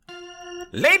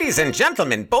Ladies and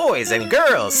gentlemen, boys and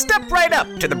girls, step right up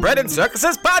to the Bread and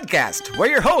Circuses podcast, where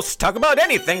your hosts talk about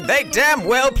anything they damn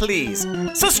well please.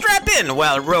 So strap in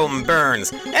while Rome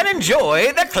burns and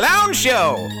enjoy the clown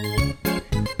show.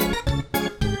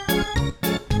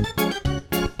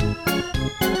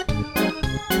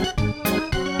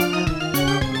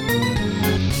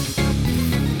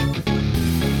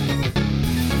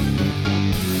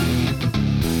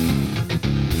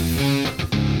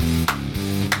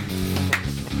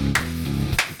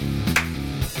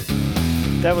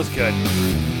 That was good.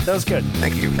 That was good.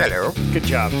 Thank you. Hello. Good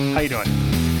job. How you doing?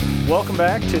 Welcome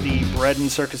back to the Bread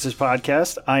and Circuses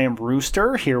podcast. I am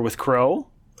Rooster, here with Crow.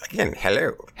 Again,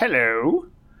 hello. Hello.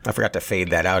 I forgot to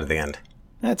fade that out at the end.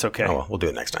 That's okay. Oh, well, we'll do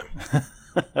it next time.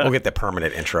 We'll get the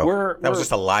permanent intro. That was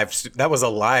just a live. That was a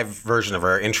live version of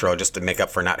our intro, just to make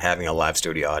up for not having a live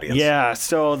studio audience. Yeah.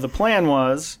 So the plan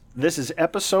was, this is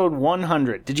episode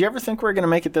 100. Did you ever think we were going to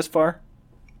make it this far?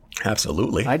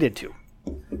 Absolutely. I did too.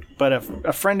 But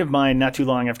a friend of mine, not too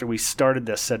long after we started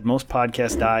this, said most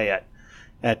podcasts die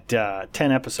at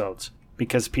 10 episodes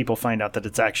because people find out that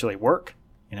it's actually work,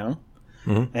 you know?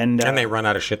 Mm-hmm. And they run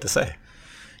out of shit to say.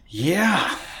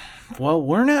 Yeah. Well,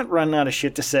 we're not running out of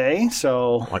shit to say,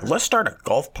 so... Like, let's start a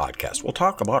golf podcast. We'll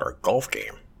talk about our golf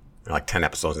game. Like 10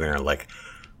 episodes in there, like,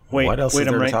 what else is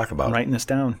there to talk about? I'm writing this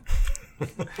down.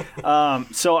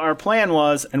 So our plan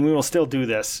was, and we will still do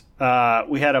this,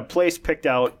 we had a place picked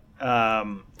out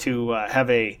to have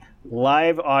a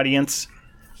live audience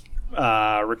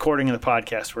recording of the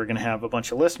podcast. We're going to have a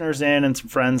bunch of listeners in and some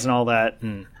friends and all that,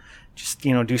 and just,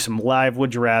 you know, do some live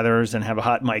would you rathers and have a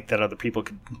hot mic that other people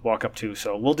could walk up to.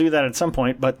 So we'll do that at some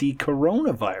point, but the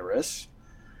coronavirus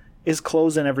is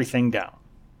closing everything down.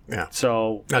 Yeah.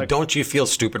 So now, don't you feel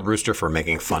stupid, Rooster, for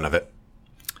making fun of it?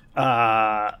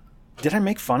 Did I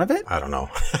make fun of it? I don't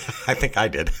know. I think I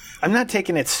did. I'm not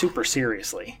taking it super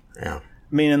seriously. Yeah.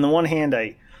 I mean, on the one hand,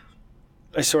 I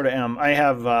sort of am. I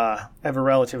have a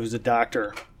relative who's a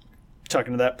doctor,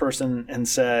 talking to that person and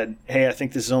said, hey, I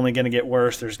think this is only going to get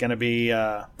worse. There's going to be,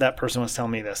 that person was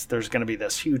telling me this, there's going to be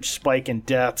this huge spike in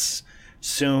deaths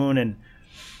soon. And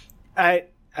I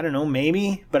don't know,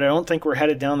 maybe, but I don't think we're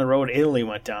headed down the road Italy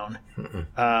went down.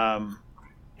 And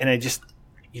I just,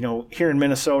 you know, here in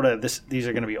Minnesota, these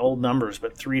are going to be old numbers,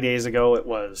 but 3 days ago it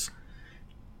was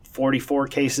 44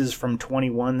 cases from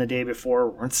 21 the day before.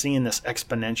 We're seeing this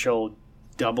exponential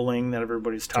doubling that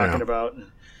everybody's talking about.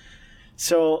 And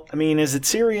so, I mean, is it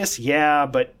serious? Yeah,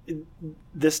 but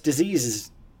this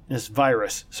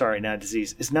virus, not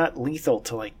disease, is not lethal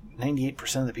to like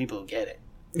 98% of the people who get it.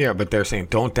 Yeah, but they're saying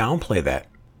don't downplay that.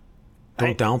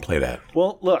 Don't downplay that.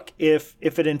 Well, look, if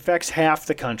it infects half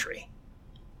the country,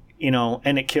 you know,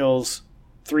 and it kills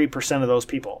 3% of those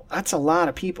people, that's a lot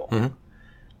of people. Mm-hmm.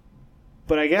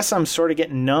 But I guess I'm sort of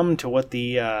getting numb to what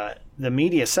the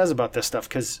media says about this stuff,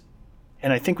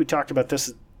 and I think we talked about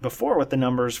this before with the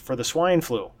numbers for the swine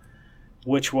flu,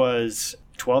 which was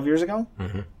 12 years ago.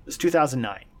 Mm-hmm. It was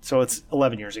 2009, so it's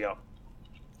 11 years ago.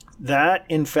 That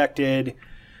infected,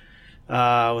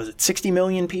 was it 60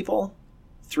 million people?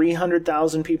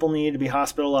 300,000 people needed to be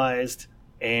hospitalized,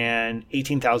 and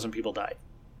 18,000 people died.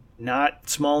 Not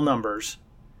small numbers,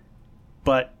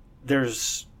 but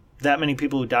there's that many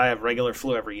people who die of regular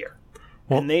flu every year.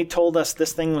 Well, and they told us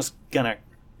this thing was gonna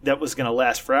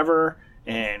last forever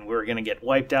and we were gonna get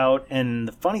wiped out. And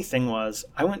the funny thing was,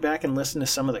 I went back and listened to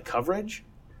some of the coverage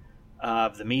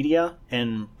of the media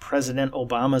and President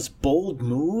Obama's bold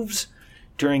moves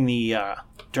during the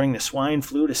swine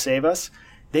flu to save us.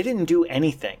 They didn't do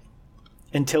anything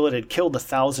until it had killed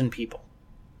 1,000 people.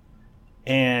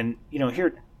 And, you know,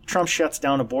 here Trump shuts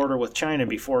down a border with China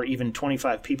before even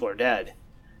 25 people are dead.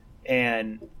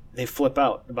 And they flip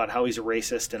out about how he's a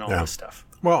racist and all this stuff.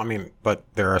 Well, I mean, but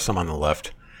there are some on the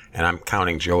left, and I'm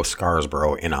counting Joe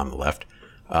Scarborough in on the left,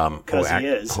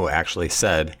 who actually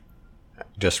said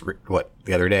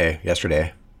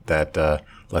yesterday, that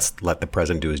let's let the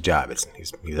president do his job.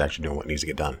 He's actually doing what needs to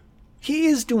get done. He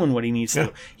is doing what he needs to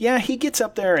do. Yeah, he gets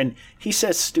up there and he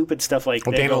says stupid stuff like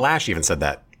that. Dana Lash even said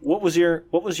that. What was your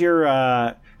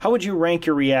how would you rank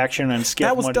your reaction on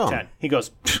scale 1 to 10? He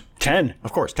goes, 10.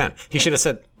 Of course, 10. He should have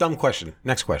said, dumb question,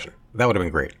 next question. That would have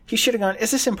been great. He should have gone, is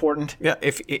this important? Yeah,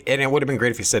 and it would have been great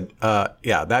if he said,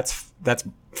 yeah, that's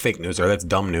fake news or that's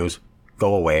dumb news.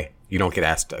 Go away. You don't get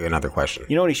asked another question.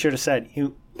 You know what he should have said?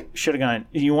 He should have gone,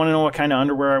 you want to know what kind of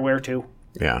underwear I wear too?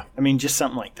 Yeah. I mean, just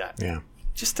something like that. Yeah.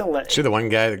 Just to let... Should the one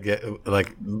guy get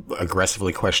like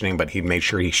aggressively questioning, but he made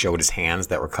sure he showed his hands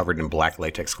that were covered in black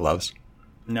latex gloves?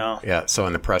 No. Yeah, so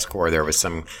in the press corps, there was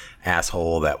some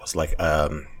asshole that was like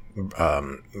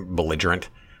belligerent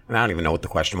And I don't even know what the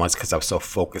question was because I was so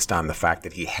focused on the fact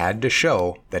that he had to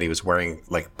show that he was wearing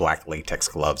like black latex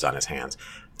gloves on his hands.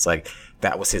 It's like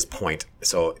that was his point.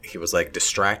 So he was like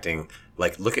distracting,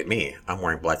 like, look at me, I'm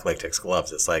wearing black latex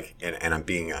gloves. It's like, and I'm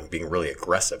being really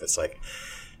aggressive. It's like,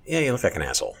 yeah, you look like an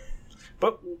asshole.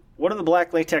 But what do the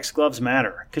black latex gloves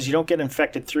matter? Because you don't get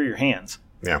infected through your hands.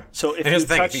 Yeah. So if here's you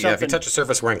the thing: touch if you touch a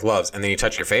surface wearing gloves and then you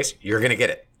touch your face, you're gonna get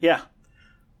it. Yeah.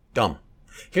 Dumb.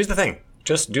 Here's the thing: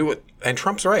 just do it. And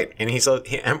Trump's right. And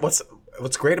and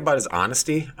what's great about his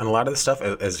honesty and a lot of this stuff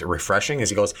is refreshing. Is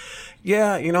he goes,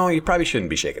 yeah, you probably shouldn't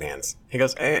be shaking hands. He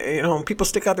goes, when people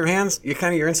stick out their hands,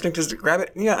 your instinct is to grab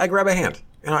it. Yeah, I grab a hand.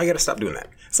 I got to stop doing that.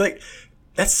 It's like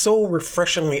that's so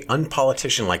refreshingly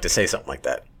unpolitician-like to say something like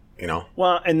that.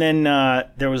 Well, and then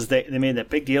they made that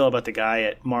big deal about the guy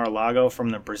at Mar-a-Lago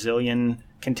from the Brazilian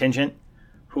contingent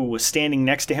who was standing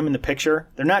next to him in the picture.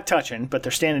 They're not touching, but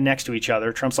they're standing next to each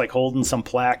other. Trump's like holding some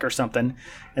plaque or something,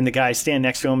 and the guy's standing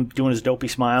next to him doing his dopey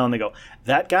smile, and they go,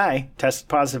 that guy tested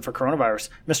positive for coronavirus.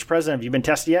 Mr. President, have you been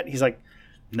tested yet? He's like,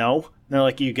 no. And they're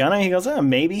like, you gonna? He goes,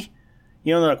 maybe.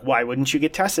 They're like, why wouldn't you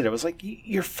get tested? It was like,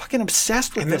 you're fucking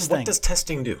obsessed with this thing. What does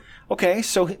testing do? Okay,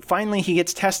 so finally he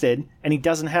gets tested, and he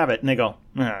doesn't have it, and they go, all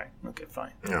right, okay,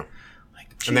 fine. Yeah.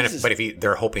 And then, if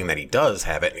they're hoping that he does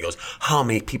have it, and he goes, how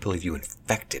many people have you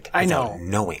infected without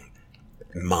knowing,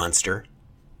 monster?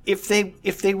 If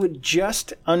they would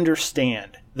just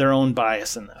understand their own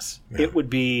bias in this, it would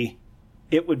be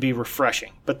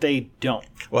refreshing. But they don't.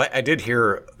 Well, I did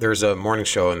hear there's a morning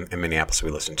show in Minneapolis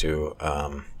we listen to.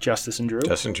 Justice and Drew.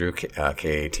 Justice and Drew,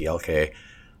 KATLK.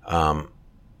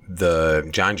 The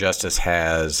John Justice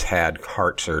has had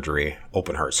heart surgery,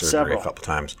 open heart surgery, a couple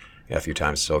times. Yeah, a few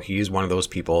times. So he's one of those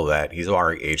people that he's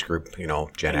our age group,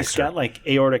 Gen X. He's got like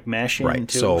aortic meshing right.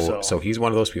 too. So he's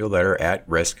one of those people that are at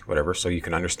risk, whatever. So you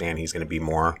can understand he's going to be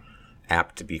more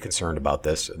apt to be concerned about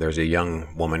this. There's a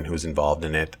young woman who's involved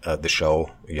in it, the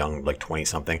show, young, like 20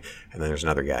 something, and then there's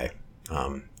another guy,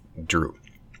 Drew,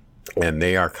 and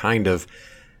they are kind of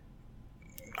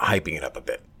hyping it up a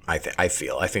bit. I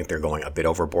think they're going a bit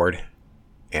overboard.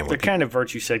 And they're kind of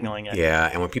virtue signaling it. Yeah,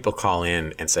 and when people call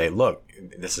in and say, look,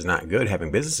 this is not good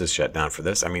having businesses shut down for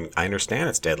this. I mean, I understand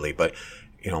it's deadly, but,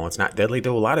 it's not deadly to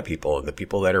a lot of people. The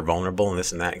people that are vulnerable and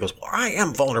this and that. It goes, well, I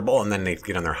am vulnerable. And then they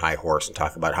get on their high horse and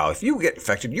talk about how if you get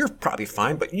infected, you're probably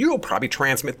fine, but you'll probably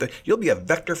you'll be a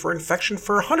vector for infection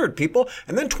for 100 people,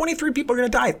 and then 23 people are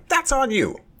going to die. That's on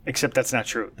you. Except that's not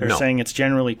true. They're saying it's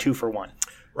generally 2 for 1.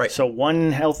 Right. So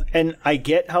one health, and I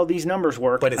get how these numbers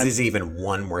work. But is even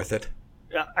one worth it?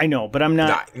 I know, but I'm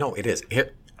not. No, it is.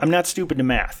 Here. I'm not stupid to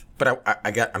math. But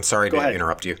I'm sorry to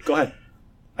interrupt you. Go ahead.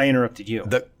 I interrupted you.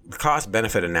 The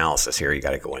cost-benefit analysis here you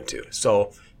got to go into.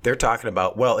 So they're talking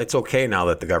about, well, it's okay now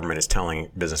that the government is telling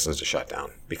businesses to shut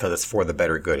down because it's for the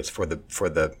better good. It's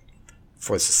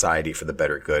for society, for the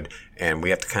better good. And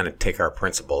we have to kind of take our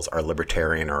principles, our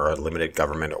libertarian or our limited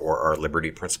government or our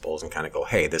liberty principles, and kind of go,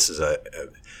 hey, this is a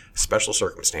special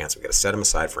circumstance. We got to set them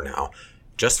aside for now.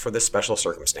 Just for this special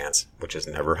circumstance, which is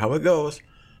never how it goes.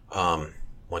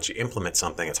 Once you implement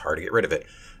something, it's hard to get rid of it.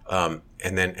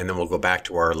 And then we'll go back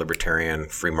to our libertarian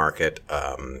free market,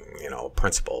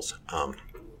 principles,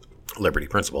 liberty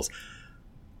principles.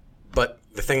 But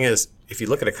the thing is, if you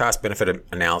look at a cost-benefit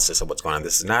analysis of what's going on,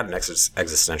 this is not an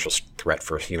existential threat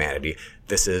for humanity.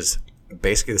 This is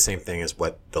basically the same thing as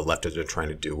what the leftists are trying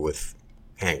to do with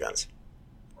handguns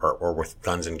or with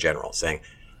guns in general, saying,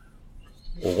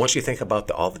 well, once you think about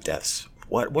all the deaths,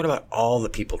 what about all the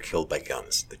people killed by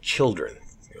guns? The children,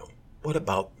 what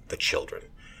about the children?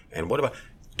 And what about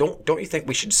don't you think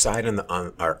we should side on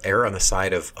the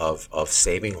side of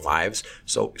saving lives?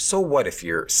 So what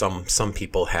if some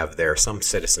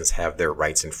citizens have their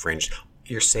rights infringed?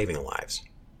 You're saving lives.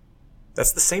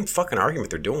 That's the same fucking argument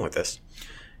they're doing with this.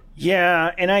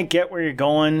 Yeah, and I get where you're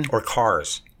going. Or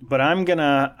cars. But I'm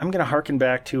gonna harken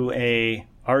back to a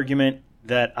argument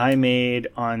that I made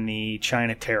on the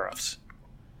China tariffs.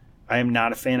 I am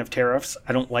not a fan of tariffs.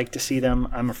 I don't like to see them.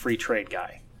 I'm a free trade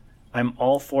guy. I'm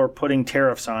all for putting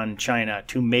tariffs on China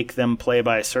to make them play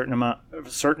by a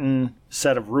certain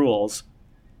set of rules.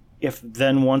 If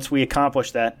then once we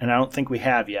accomplish that, and I don't think we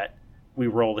have yet, we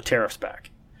roll the tariffs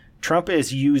back. Trump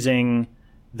is using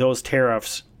those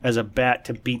tariffs as a bat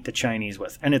to beat the Chinese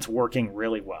with, and it's working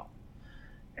really well.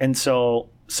 And so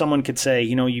someone could say,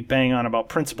 you bang on about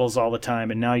principles all the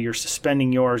time, and now you're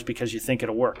suspending yours because you think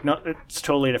it'll work. No, it's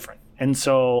totally different. And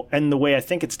the way I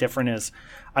think it's different is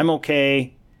I'm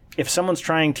okay if someone's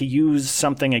trying to use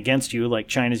something against you, like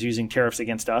China's using tariffs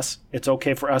against us, it's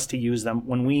okay for us to use them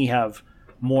when we have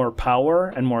more power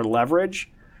and more leverage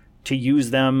to use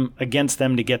them against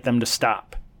them to get them to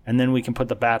stop. and then we can put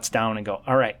the bats down and go,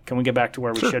 all right, can we get back to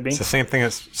where we should be? It's the same thing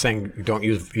as saying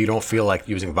you don't feel like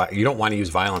you don't want to use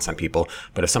violence on people,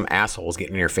 but if some asshole's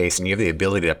getting in your face and you have the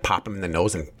ability to pop him in the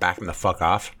nose and back him the fuck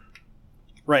off,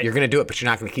 right, you're going to do it, but you're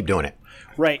not going to keep doing it.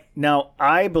 Right. Now,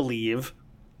 I believe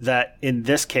that in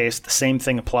this case, the same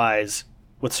thing applies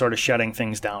with sort of shutting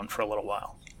things down for a little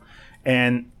while.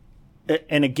 And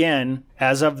again,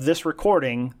 as of this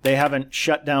recording, they haven't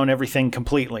shut down everything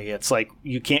completely. It's like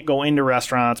you can't go into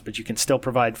restaurants, but you can still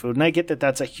provide food. And I get that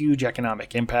that's a huge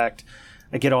economic impact.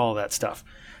 I get all of that stuff.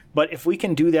 But if we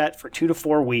can do that for 2 to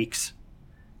 4 weeks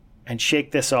and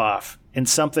shake this off in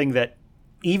something that,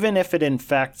 even if it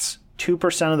infects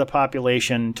 2% of the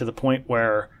population to the point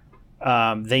where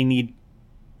they need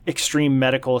extreme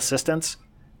medical assistance,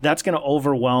 that's going to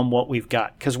overwhelm what we've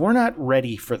got, because we're not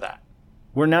ready for that.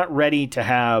 We're not ready to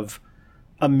have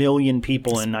 1 million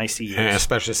people in ICUs. And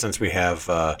especially since we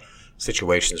have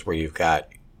situations where you've got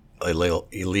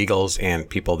illegals and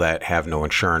people that have no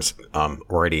insurance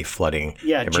already flooding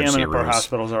emergency jamming up rooms. Our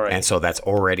hospitals already. And so that's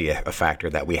already a factor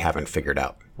that we haven't figured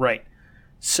out. Right.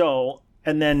 So,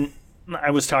 and then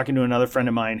I was talking to another friend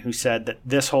of mine who said that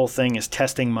this whole thing is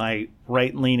testing my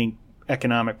right-leaning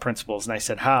economic principles. And I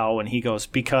said, how? And he goes,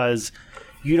 because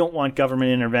you don't want government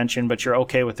intervention, but you're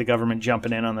okay with the government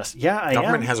jumping in on this. Yeah, I am.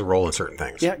 Government has a role in certain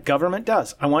things. Yeah, government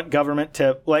does. I want government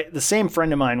to, like the same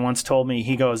friend of mine once told me,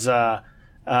 he goes,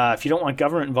 if you don't want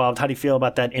government involved, how do you feel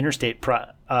about that interstate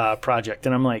project?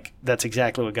 And I'm like, that's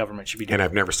exactly what government should be doing. And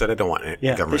I've never said I don't want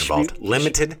government involved.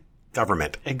 Limited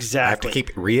government. Exactly. I have to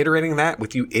keep reiterating that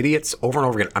with you idiots over and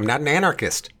over again. I'm not an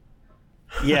anarchist.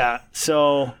 Yeah.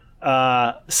 So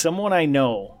someone I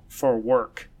know for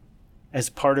work, as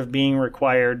part of being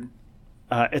required,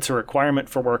 it's a requirement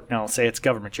for work. Now I'll say it's a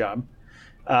government job.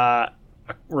 A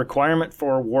requirement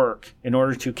for work in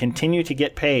order to continue to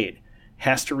get paid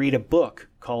has to read a book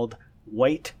called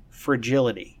White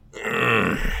Fragility.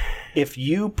 If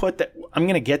you put that, I'm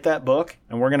going to get that book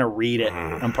and we're going to read it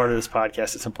on part of this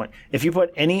podcast at some point. If you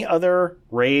put any other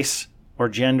race or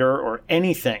gender or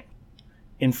anything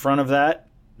in front of that,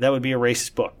 that would be a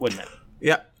racist book, wouldn't it?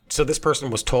 Yeah. So this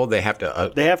person was told they have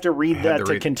to read that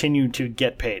to continue to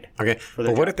get paid. Okay.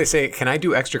 But what if they say, can I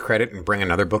do extra credit and bring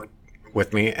another book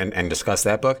with me and discuss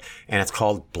that book? And it's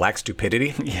called Black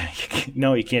Stupidity? Yeah.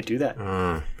 No, you can't do that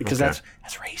because that's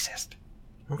racist.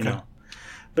 Okay. You know?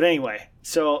 But anyway,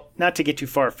 so not to get too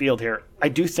far afield here, I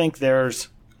do think there's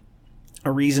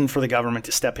a reason for the government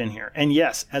to step in here. And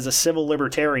yes, as a civil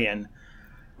libertarian,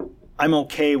 I'm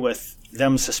okay with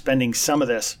them suspending some of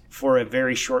this for a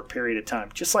very short period of time.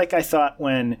 Just like I thought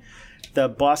when the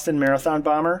Boston Marathon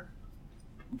bomber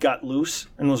got loose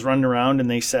and was running around and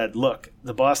they said, look,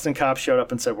 the Boston cops showed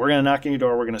up and said, we're going to knock on your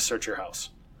door, we're going to search your house.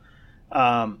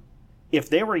 If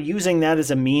they were using that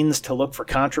as a means to look for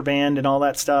contraband and all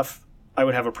that stuff, I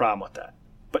would have a problem with that.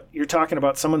 But you're talking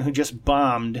about someone who just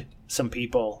bombed some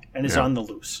people and is on the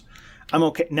loose. I'm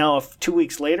okay. Now, if 2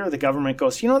 weeks later the government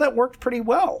goes, that worked pretty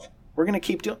well, we're going to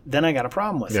keep doing, then I got a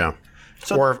problem with it.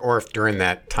 So, or if during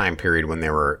that time period when they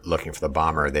were looking for the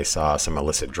bomber, they saw some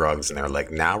illicit drugs and they're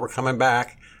like, now we're coming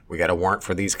back. We got a warrant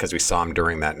for these because we saw them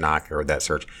during that knock or that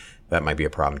search. That might be a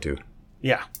problem too.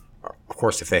 Yeah. Of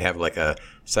course, if they have like a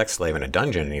sex slave in a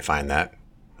dungeon and you find that,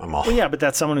 I'm all... Well, yeah, but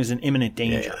that's someone who's in imminent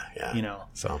danger, Yeah.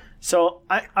 So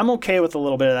I'm okay with a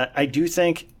little bit of that. I do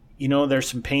think, there's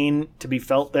some pain to be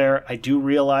felt there. I do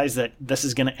realize that this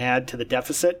is going to add to the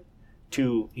deficit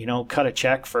to, cut a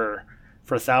check for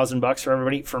 $1,000 for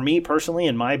everybody. For me personally,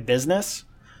 in my business,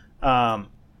 I'm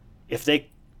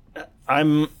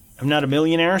not a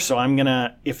millionaire, so I'm going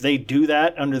to, if they do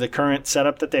that under the current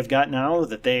setup that they've got now,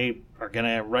 that they are going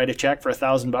to write a check for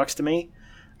 $1,000 to me,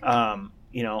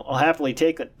 I'll happily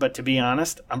take it. But to be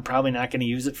honest, I'm probably not going to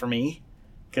use it for me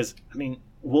because,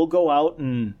 we'll go out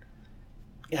and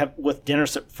have with dinner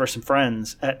for some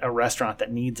friends at a restaurant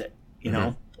that needs it,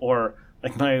 or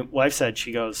like my wife said,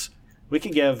 she goes, we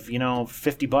could give,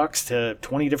 $50 to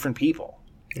 20 different people.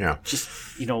 Yeah.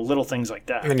 Just, little things like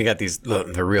that. And then you got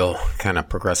the real kind of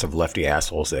progressive lefty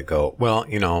assholes that go, well,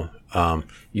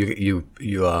 you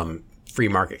free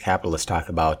market capitalists talk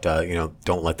about,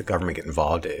 don't let the government get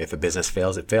involved. If a business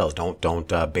fails, it fails. Don't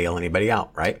bail anybody out,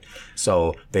 right?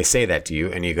 So they say that to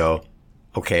you and you go,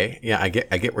 okay, yeah, I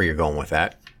get where you're going with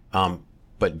that.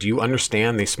 But do you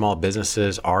understand these small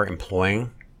businesses are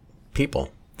employing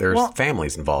people? There's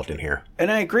families involved in here. And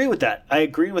I agree with that. I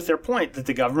agree with their point that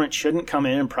the government shouldn't come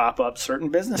in and prop up certain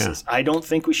businesses. Yeah. I don't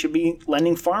think we should be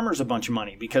lending farmers a bunch of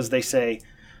money because they say,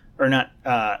 or not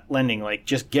lending, like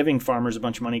just giving farmers a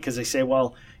bunch of money because they say,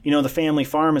 well, the family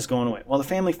farm is going away. Well, the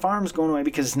family farm is going away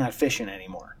because it's not efficient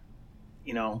anymore.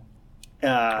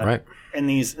 Right. And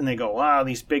they go, wow,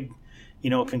 these big,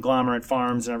 conglomerate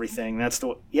farms and everything. That's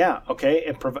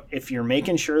okay. If you're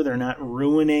making sure they're not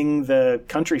ruining the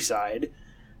countryside,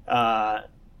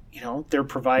 they're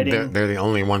providing. They're the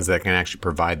only ones that can actually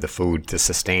provide the food to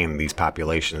sustain these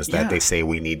populations that they say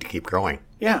we need to keep growing.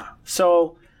 Yeah.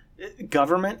 So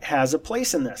government has a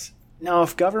place in this. Now,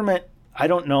 if government, I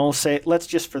don't know, say, let's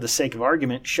just for the sake of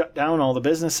argument, shut down all the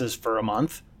businesses for a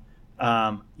month.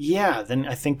 Then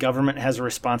I think government has a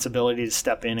responsibility to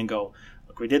step in and go,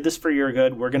 look, we did this for your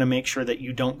good. We're going to make sure that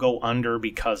you don't go under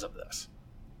because of this.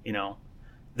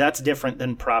 That's different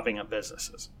than propping up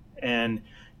businesses. And,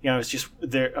 I was just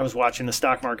there. I was watching the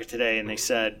stock market today, and they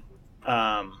said,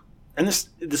 and this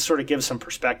sort of gives some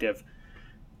perspective.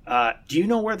 Do you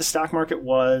know where the stock market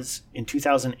was in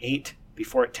 2008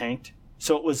 before it tanked?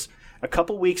 So it was a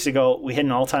couple weeks ago, we hit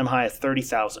an all-time high of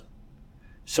 30,000.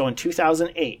 So in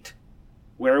 2008,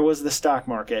 where was the stock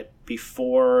market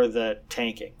before the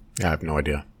tanking? I have no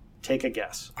idea. Take a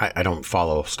guess. I don't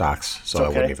follow stocks, so I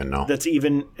wouldn't even know. It's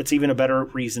even a better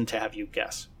reason to have you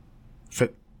guess.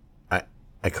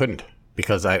 I couldn't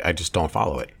because I just don't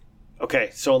follow it. Okay,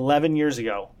 so 11 years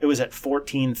ago, it was at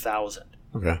 14,000.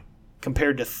 Okay.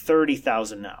 Compared to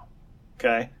 30,000 now.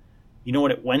 Okay? You know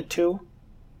what it went to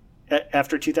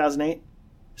after 2008?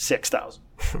 6,000.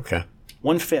 Okay.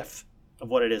 1/5 of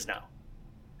what it is now.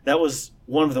 That was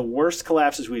one of the worst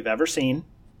collapses we've ever seen,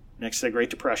 next to the Great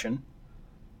Depression.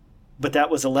 But that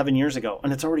was 11 years ago,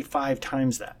 and it's already 5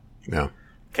 times that. Yeah.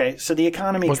 Okay, so the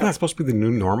economy... Wasn't that supposed to be the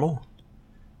new normal?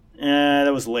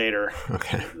 That was later.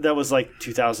 Okay. That was like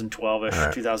 2012-ish,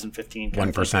 right. 2015.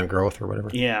 1% growth or whatever?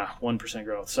 Yeah, 1%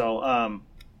 growth.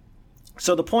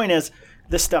 So the point is,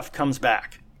 this stuff comes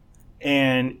back.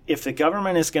 And if the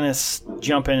government is going to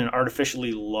jump in and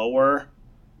artificially lower,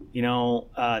 the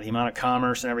amount of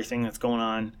commerce and everything that's going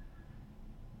on,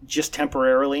 just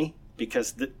temporarily,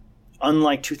 because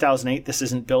unlike 2008, this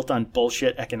isn't built on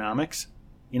bullshit economics.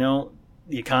 The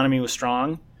economy was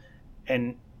strong,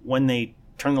 and when they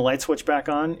turn the light switch back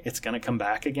on, it's going to come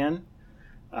back again.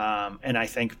 And I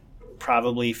think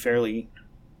probably fairly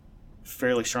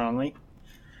strongly.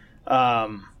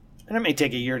 And it may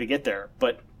take a year to get there,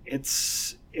 but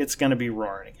it's going to be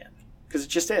roaring again because it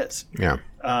just is. Yeah.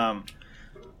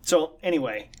 So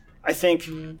anyway, I think,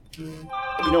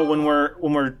 when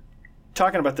we're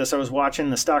talking about this, I was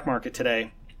watching the stock market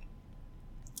today,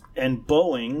 and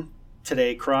Boeing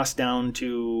today crossed down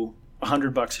to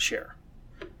 $100 a share.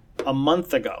 A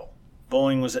month ago,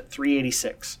 Boeing was at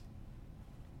 386.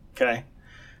 Okay?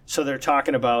 So they're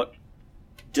talking about,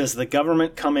 does the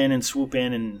government come in and swoop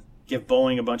in and give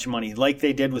Boeing a bunch of money like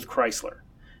they did with Chrysler?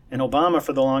 And Obama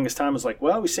for the longest time was like,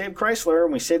 well, we saved Chrysler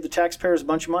and we saved the taxpayers a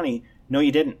bunch of money. No,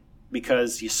 you didn't,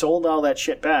 because you sold all that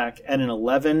shit back at an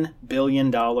 $11 billion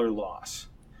loss.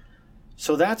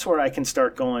 So that's where I can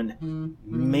start going,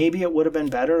 maybe it would have been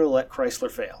better to let Chrysler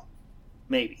fail.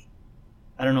 Maybe.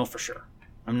 I don't know for sure.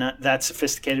 I'm not that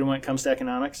sophisticated when it comes to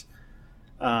economics.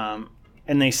 And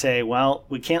they say, well,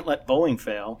 we can't let Boeing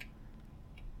fail.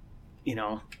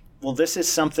 Well, this is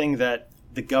something that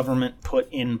the government put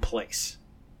in place.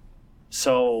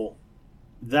 So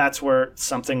that's where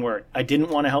I didn't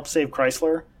want to help save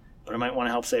Chrysler, but I might want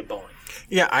to help save Boeing.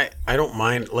 Yeah, I don't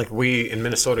mind. Like we in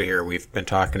Minnesota here, we've been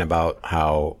talking about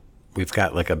how we've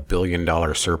got like $1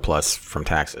 billion surplus from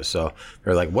taxes. So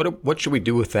they're like, what should we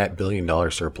do with that $1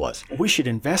 billion surplus? We should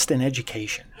invest in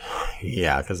education.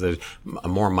 Yeah, because there's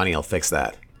more money will fix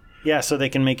that. Yeah, so they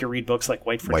can make you read books like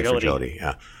White Fragility.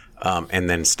 Yeah. And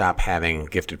then stop having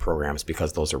gifted programs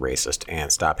because those are racist, and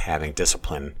stop having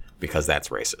discipline because that's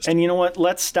racist. And you know what?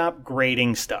 Let's stop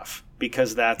grading stuff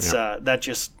because that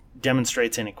just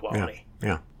demonstrates inequality.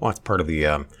 Yeah. Well, it's part of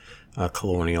the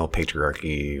colonial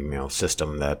patriarchy,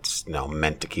 system that's now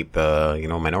meant to keep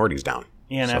minorities down.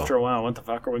 Yeah, and after a while, what the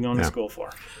fuck are we going to school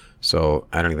for? So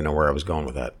I don't even know where I was going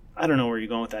with that. I don't know where you're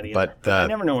going with that either. But I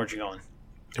never know where you're going.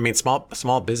 I mean,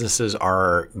 small businesses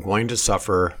are going to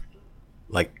suffer.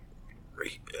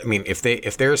 If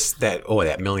there's that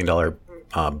 $1 million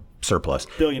surplus,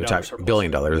 $1 billion surplus. $1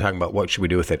 billion. They're talking about what should we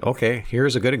do with it. Okay,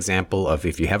 here's a good example of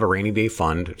if you have a rainy day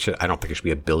fund. I don't think it should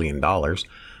be $1 billion,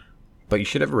 but you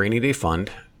should have a rainy day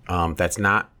fund that's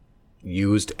not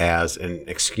used as an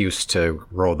excuse to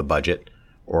grow the budget,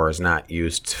 or is not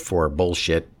used for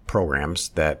bullshit programs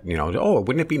that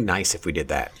wouldn't it be nice if we did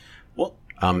that? Well,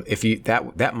 if you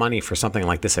that money for something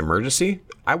like this emergency,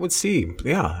 I would see,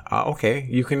 okay,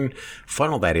 you can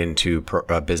funnel that into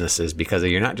businesses because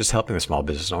you're not just helping the small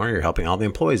business owner, you're helping all the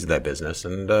employees of that business,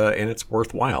 and it's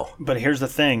worthwhile. But here's the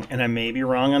thing, and I may be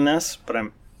wrong on this, but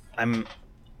I'm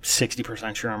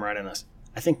 60% sure I'm right on this.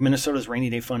 I think Minnesota's rainy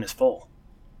day fund is full.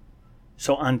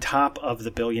 So on top of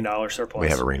the $1 billion surplus, we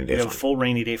have a rainy day fund. We have a full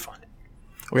rainy day fund.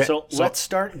 Okay, so let's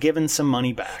start giving some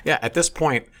money back. Yeah, at this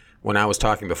point, when I was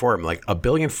talking before, I'm like, $1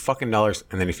 billion fucking dollars,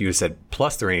 and then if you said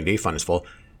plus the rainy day fund is full,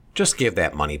 just give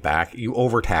that money back. You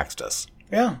overtaxed us.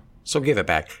 Yeah. So give it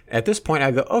back. At this point,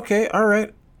 I go, okay, all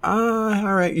right,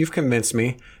 you've convinced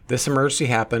me. This emergency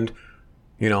happened.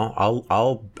 You know,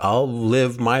 I'll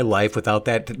live my life without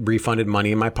that refunded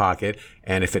money in my pocket.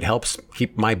 And if it helps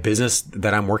keep my business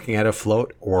that I'm working at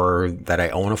afloat or that I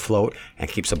own afloat and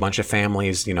keeps a bunch of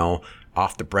families, you know,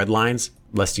 off the breadlines,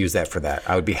 let's use that for that.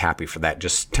 I would be happy for that.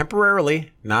 Just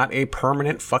temporarily, not a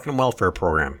permanent fucking welfare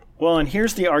program. Well, and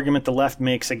here's the argument the left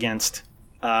makes against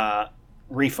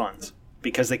refunds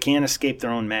because they can't escape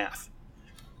their own math.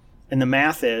 And the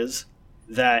math is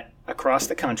that across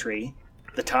the country,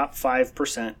 the top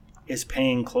 5% is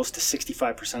paying close to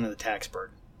 65% of the tax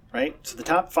burden, right? So the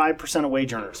top 5% of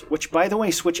wage earners, which, by the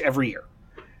way, switch every year,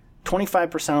 25%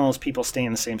 of those people stay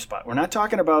in the same spot. We're not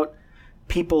talking about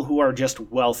people who are just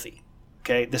wealthy,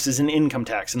 okay? This is an income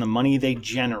tax and the money they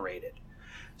generated.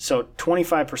 So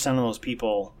 25% of those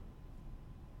people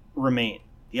remain.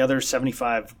 The other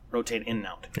 75 rotate in and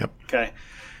out. Yep. Okay?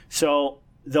 So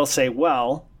they'll say,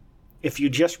 well, if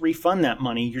you just refund that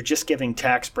money, you're just giving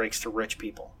tax breaks to rich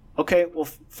people. Okay, well,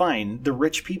 fine. The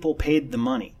rich people paid the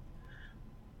money.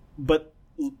 But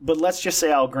let's just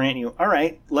say I'll grant you, all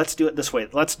right, let's do it this way.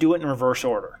 Let's do it in reverse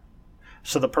order.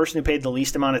 So the person who paid the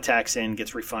least amount of tax in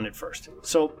gets refunded first.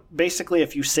 So basically,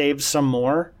 if you save some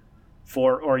more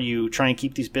or you try and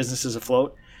keep these businesses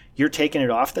afloat, you're taking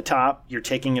it off the top. You're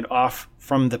taking it off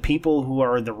from the people who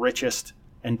are the richest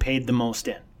and paid the most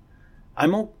in.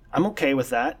 I'm okay with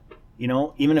that. You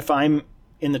know, even if I'm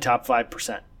in the top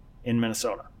 5% in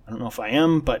Minnesota. I don't know if I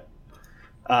am, but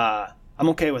I'm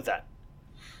okay with that.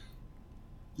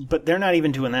 But they're not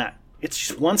even doing that. It's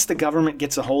just once the government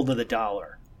gets a hold of the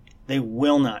dollar, they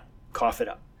will not cough it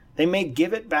up. They may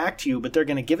give it back to you, but they're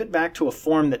going to give it back to a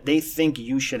form that they think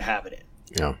you should have it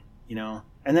in. Yeah. You know,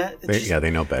 and that they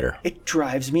know better. It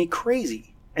drives me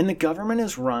crazy. And the government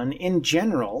is run in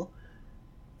general,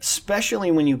 especially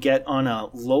when you get on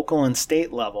a local and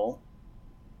state level.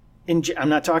 I'm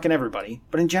not talking everybody,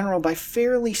 but in general, by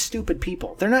fairly stupid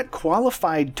people. They're not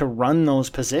qualified to run those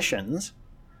positions.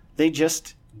 They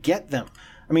just get them.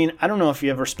 I mean, I don't know if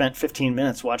you ever spent 15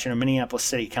 minutes watching a Minneapolis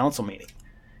City Council meeting.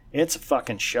 It's a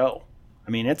fucking show.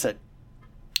 I mean, it's a...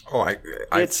 Oh,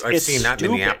 I've seen not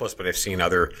stupid. Minneapolis, but I've seen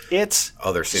other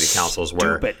city councils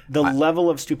where the level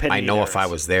of stupidity. I know if I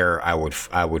was there, I would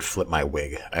flip my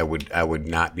wig. I would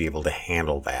not be able to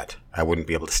handle that. I wouldn't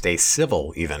be able to stay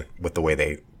civil even with the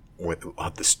way with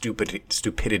the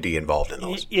stupidity involved in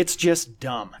those. It's just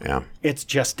dumb. Yeah, it's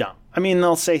just dumb. I mean,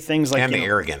 they'll say things like and the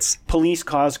arrogance, police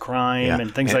cause crime,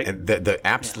 and things like and the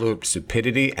absolute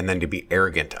stupidity, and then to be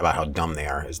arrogant about how dumb they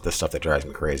are is the stuff that drives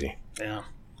me crazy. Yeah.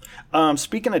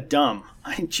 Speaking of dumb,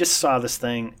 I just saw this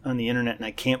thing on the internet and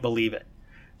I can't believe it.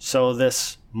 So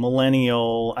this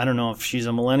millennial, I don't know if she's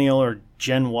a millennial or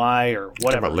Gen Y or whatever.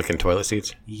 Talking about licking toilet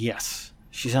seats? Yes.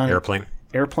 She's on an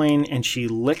airplane and she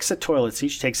licks a toilet seat.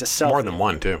 She takes a selfie. More than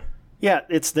one, too. Yeah,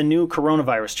 it's the new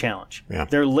coronavirus challenge. Yeah.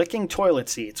 They're licking toilet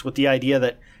seats with the idea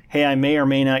that, hey, I may or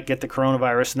may not get the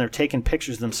coronavirus, and they're taking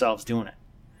pictures of themselves doing it.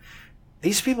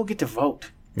 These people get to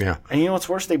vote. Yeah. And you know what's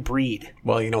worse? They breed.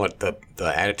 Well, you know what the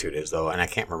attitude is, though, and I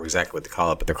can't remember exactly what they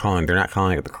call it, but they're not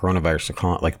calling it the coronavirus, they're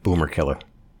calling it like boomer killer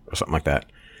or something like that.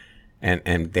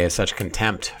 And they have such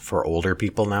contempt for older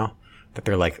people now that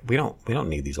they're like, we don't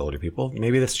need these older people.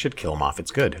 Maybe this should kill them off.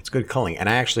 It's good. It's good culling. And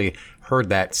I actually heard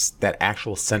that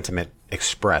actual sentiment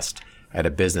expressed at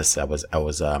a business I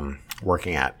was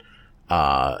working at.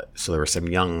 So there were some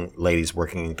young ladies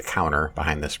working the counter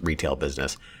behind this retail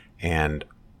business, and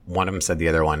one of them said to the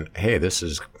other one, hey, this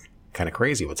is kind of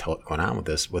crazy what's going on with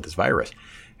this virus.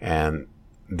 And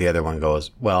the other one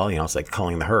goes, well, it's like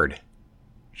culling the herd.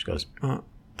 She goes,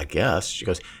 I guess. She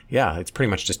goes, yeah, it's pretty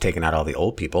much just taking out all the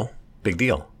old people. Big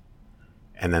deal.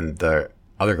 And then the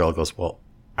other girl goes, well,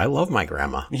 I love my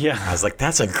grandma. Yeah. I was like,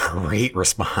 that's a great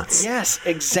response. Yes,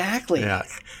 exactly. Yeah.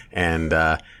 And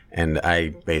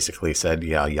I basically said,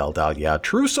 yelled out, yeah,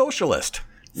 true socialist.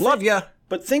 Love ya.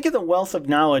 But think of the wealth of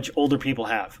knowledge older people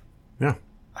have. Yeah.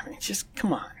 I mean, just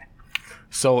come on.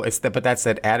 So but that's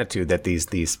that attitude that these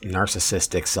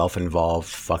narcissistic, self-involved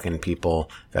fucking people,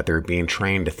 that they're being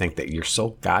trained to think that you're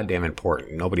so goddamn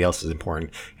important. Nobody else is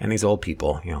important. And these old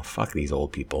people, fuck these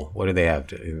old people. What do they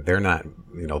have? They're not,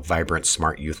 vibrant,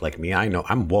 smart youth like me. I know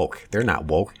I'm woke. They're not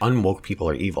woke. Unwoke people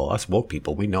are evil. Us woke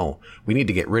people, we know. We need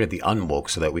to get rid of the unwoke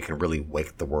so that we can really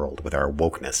wake the world with our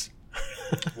wokeness.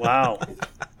 Wow.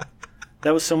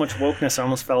 That was so much wokeness, I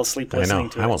almost fell asleep I know. listening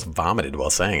to it. I almost vomited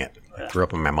while saying it. I threw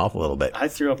up in my mouth a little bit. I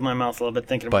threw up in my mouth a little bit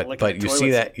thinking about licking But the you toilet see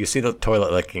seat. that, you see the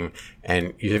toilet licking,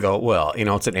 and you go, well,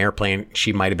 it's an airplane.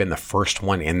 She might have been the first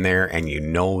one in there, and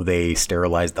they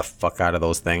sterilized the fuck out of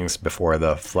those things before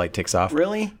the flight takes off.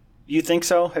 Really? You think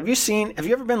so? Have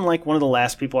you ever been like one of the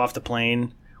last people off the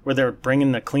plane where they're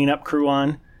bringing the cleanup crew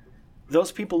on?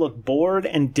 Those people look bored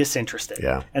and disinterested.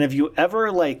 Yeah. And have you ever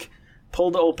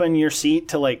pulled open your seat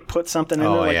to put something in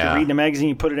there, yeah. you're reading a magazine,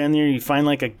 you put it in there, you find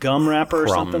a gum wrapper or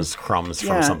something? Crumbs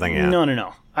from something, yeah.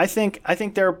 No. I think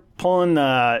they're pulling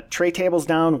the tray tables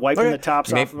down, wiping the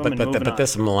tops off of them, and moving on.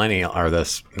 This millennial, or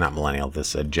this, not millennial,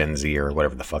 this Gen Z or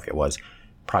whatever the fuck it was,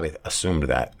 probably assumed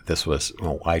that this was,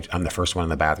 I'm the first one in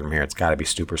the bathroom here. It's got to be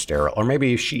super sterile. Or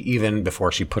maybe even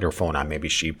before she put her phone on, maybe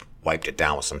she wiped it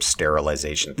down with some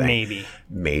sterilization thing.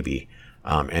 Maybe.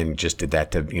 And just did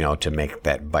that to make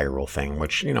that viral thing,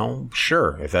 which,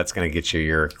 sure, if that's going to get you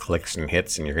your clicks and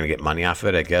hits and you're going to get money off of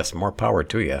it, I guess more power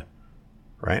to you.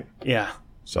 Right? Yeah.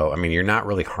 So, you're not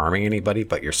really harming anybody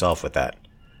but yourself with that.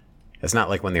 It's not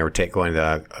like when they were going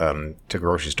to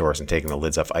grocery stores and taking the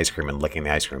lids off ice cream and licking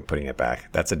the ice cream and putting it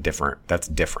back. That's different.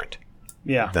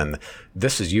 Yeah. Then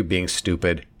this is you being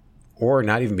stupid, or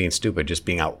not even being stupid, just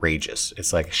being outrageous.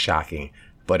 It's shocking.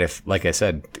 But if, like I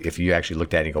said, if you actually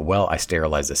looked at it and you go, well, I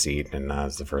sterilized the seat and I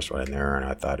was the first one in there and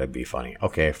I thought it'd be funny.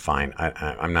 Okay, fine.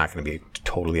 I'm not going to be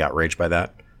totally outraged by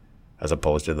that, as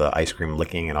opposed to the ice cream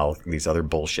licking and all these other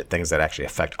bullshit things that actually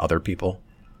affect other people.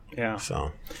 Yeah.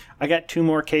 So I got 2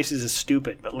 more cases of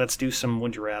stupid, but let's do some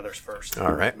would you rathers first.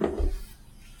 All right.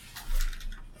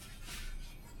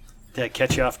 Did I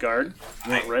catch you off guard?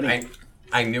 You weren't ready.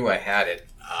 I knew I had it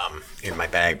in my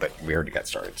bag, but we already got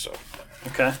started. So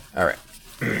Okay. all right.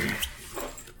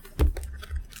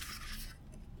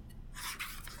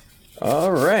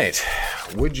 All right.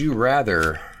 Would you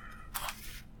rather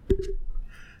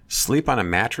sleep on a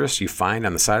mattress you find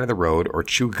on the side of the road or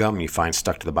chew gum you find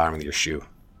stuck to the bottom of your shoe?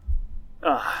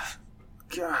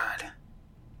 God.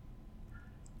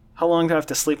 How long do I have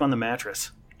to sleep on the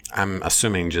mattress? I'm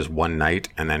assuming just one night,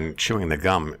 and then chewing the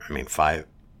gum, a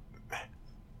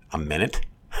minute?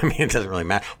 It doesn't really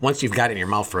matter. Once you've got it in your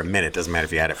mouth for a minute, it doesn't matter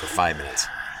if you had it for 5 minutes.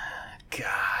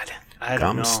 God. I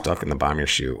don't know. Gum stuck in the bottom of your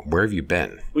shoe. Where have you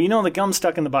been? Well, the gum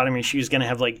stuck in the bottom of your shoe is going to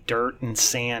have dirt and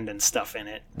sand and stuff in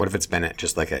it. What if it's been at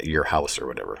just at your house or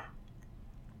whatever?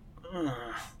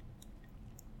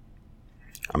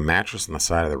 A mattress on the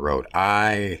side of the road.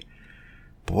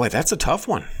 Boy, that's a tough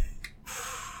one.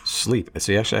 Sleep.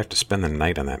 So you actually have to spend the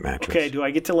night on that mattress. Okay, do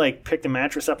I get to pick the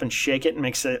mattress up and shake it and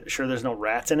make sure there's no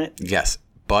rats in it? Yes,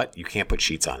 but you can't put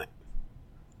sheets on it.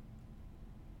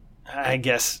 I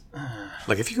guess.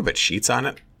 If you could put sheets on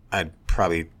it, I'd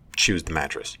probably choose the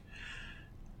mattress.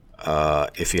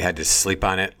 If you had to sleep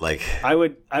on it, I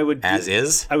would as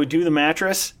is. I would do the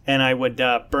mattress and I would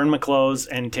burn my clothes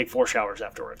and take 4 showers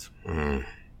afterwards. Mm.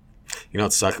 You know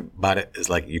what sucks about it is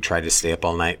you try to stay up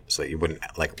all night so that you wouldn't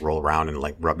roll around and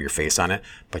rub your face on it,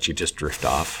 but you just drift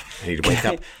off. And you'd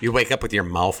wake up with your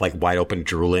mouth wide open,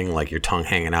 drooling, your tongue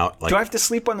hanging out. Do I have to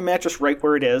sleep on the mattress right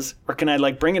where it is, or can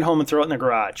I bring it home and throw it in the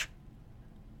garage?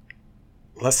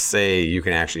 Let's say you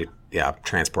can actually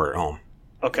transport it home.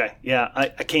 Okay, yeah,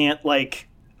 I can't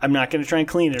I'm not going to try and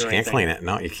clean it or anything. You can't clean it.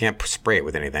 No, you can't spray it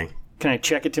with anything. Can I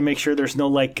check it to make sure there's no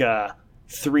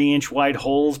 3-inch wide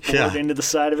holes bored into the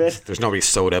side of it? There's nobody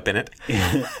sewed up in it.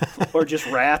 Or just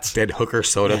rats. Dead hooker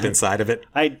sewed up inside of it.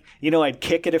 I'd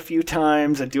kick it a few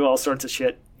times. I'd do all sorts of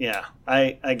shit. Yeah,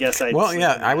 I guess I'd... Well,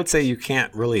 yeah, I would say you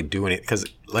can't really do anything because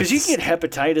you can get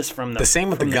hepatitis from the same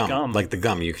with the gum. The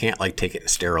gum, you can't take it and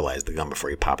sterilize the gum before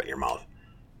you pop it in your mouth.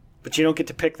 But you don't get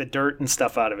to pick the dirt and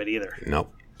stuff out of it either.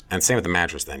 Nope. And same with the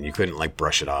mattress then. You couldn't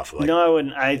brush it off. No, I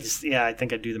wouldn't. I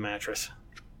think I'd do the mattress.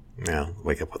 Yeah,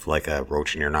 wake up with a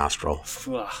roach in your nostril.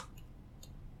 Ugh.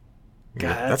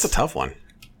 God, that's a tough one.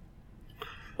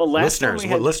 Well,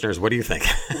 listeners, what do you think?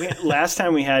 Last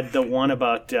time we had the one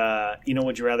about,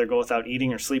 would you rather go without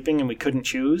eating or sleeping, and we couldn't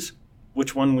choose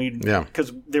which one we'd... Yeah.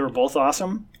 Because they were both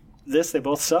awesome. They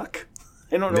both suck.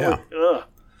 I don't know.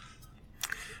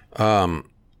 Yeah.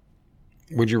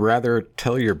 Would you rather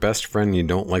tell your best friend you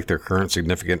don't like their current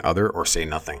significant other or say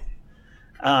nothing?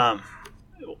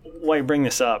 Why you bring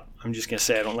this up, I'm just going to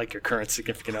say I don't like your current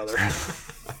significant other.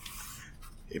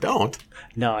 You don't?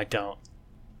 No, I don't.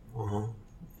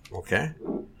 Okay.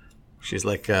 She's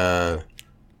what do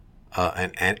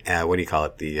you call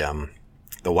it? The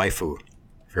waifu. Have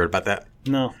you heard about that?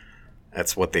 No.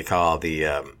 That's what they call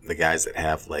the guys that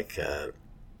have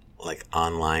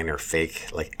online or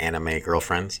fake anime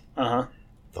girlfriends. Uh-huh.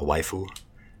 The waifu.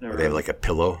 Never Or they have heard. like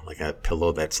a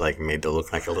pillow that's like made to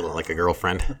look like a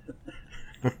girlfriend.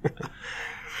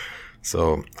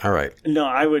 So, all right. No,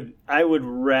 I would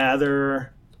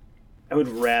rather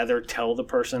tell the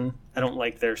person I don't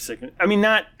like their signature. I mean,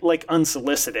 not like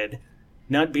unsolicited,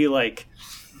 not be like,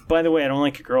 by the way, I don't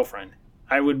like your girlfriend.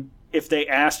 I would, if they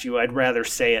asked you, I'd rather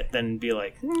say it than be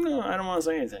like, no, I don't want to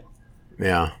say anything.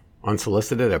 Yeah.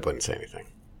 Unsolicited, I wouldn't say anything.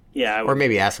 Yeah, I Or would.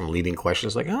 maybe ask them leading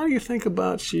questions like, how do you think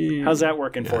about she... How's that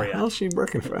working for you? How's she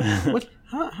working for you? What?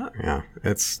 Yeah,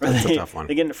 that's a tough one.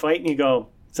 They get in a fight and you go,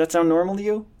 does that sound normal to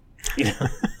you? You know,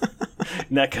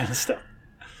 and that kind of stuff.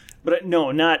 But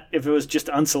no, not if it was just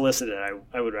unsolicited.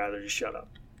 I would rather just shut up.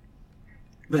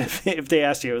 But if they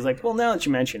asked you, it was like, well, now that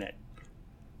you mention it.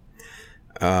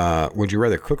 Would you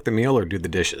rather cook the meal or do the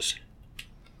dishes?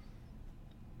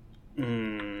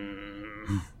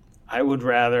 I would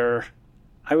rather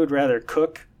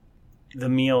cook the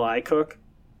meal I cook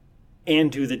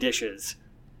and do the dishes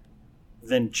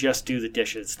than just do the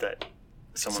dishes that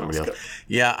someone else cooks.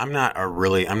 Yeah, I'm not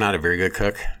a very good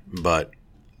cook, but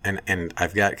and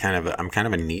I've got I'm kind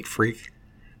of a neat freak.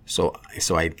 So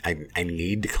I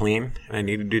need to clean and I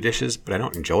need to do dishes, but I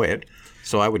don't enjoy it.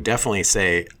 So I would definitely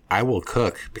say I will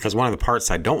cook, because one of the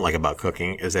parts I don't like about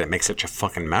cooking is that it makes such a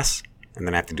fucking mess, and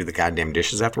then I have to do the goddamn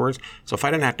dishes afterwards. So if I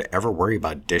didn't have to ever worry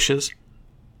about dishes,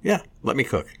 yeah, let me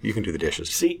cook. You can do the dishes.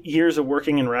 See, years of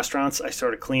working in restaurants, I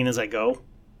sort of clean as I go,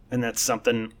 and that's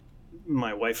something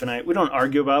my wife and we don't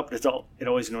argue about, but it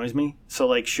always annoys me. So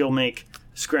like she'll make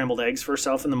scrambled eggs for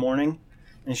herself in the morning,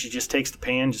 and she just takes the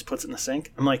pan, just puts it in the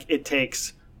sink. I'm like, it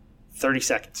takes 30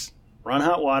 seconds. Run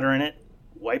hot water in it,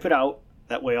 wipe it out.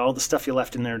 That way all the stuff you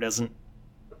left in there doesn't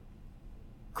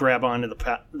grab onto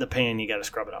the pan. You got to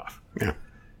scrub it off. Yeah.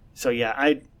 So yeah,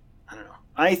 I don't know.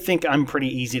 I think I'm pretty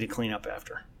easy to clean up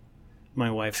after. My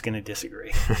wife's going to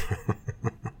disagree.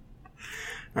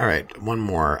 All right, one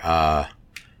more.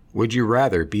 Would you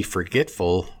rather be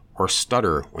forgetful or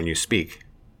stutter when you speak?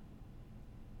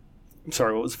 I'm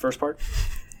sorry, what was the first part?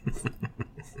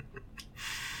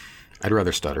 I'd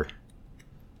rather stutter.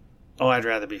 Oh, I'd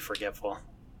rather be forgetful.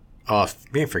 Oh,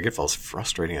 being forgetful is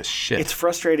frustrating as shit. It's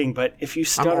frustrating, but if you I'm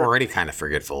stutter... already kind of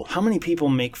forgetful. How many people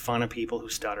make fun of people who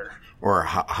stutter? Or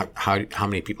how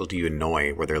many people do you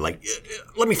annoy where they're like,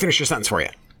 let me finish your sentence for you?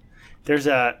 There's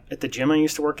at the gym I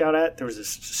used to work out at, there was this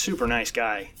super nice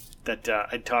guy that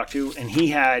I'd talked to, and he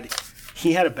had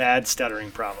a bad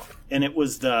stuttering problem. And it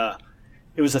was a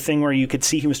thing where you could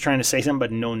see he was trying to say something,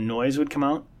 but no noise would come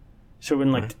out. So it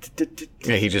wouldn't like...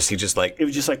 Yeah, he just like... It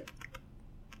was just like...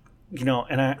 You know,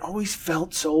 and I always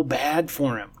felt so bad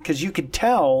for him because you could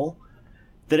tell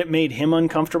that it made him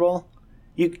uncomfortable.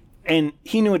 And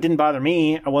he knew it didn't bother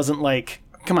me. I wasn't like,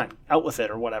 come on, out with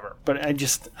it or whatever. But I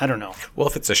don't know. Well,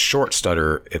 if it's a short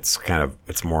stutter, it's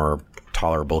more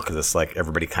tolerable because it's like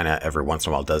everybody kind of every once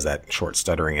in a while does that short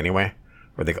stuttering anyway.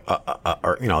 Where they go,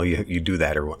 or you know, you do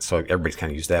that, or so everybody's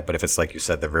kind of used that. But if it's like you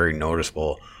said, the very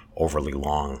noticeable, overly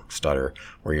long stutter,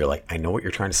 where you're like, I know what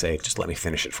you're trying to say, just let me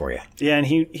finish it for you. Yeah, and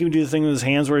he would do the thing with his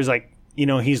hands where he's like, you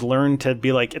know, he's learned to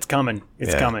be like, it's coming,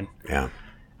 it's coming. Yeah.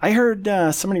 I heard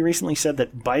somebody recently said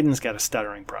that Biden's got a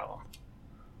stuttering problem.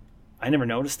 I never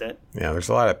noticed it. Yeah,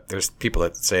 there's people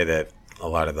that say that a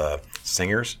lot of the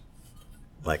singers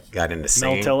like got into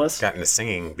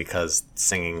singing because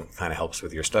singing kind of helps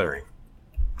with your stuttering.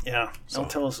 Yeah, Mel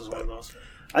Tillis is one of those.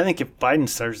 I think if Biden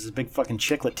stutters, his big fucking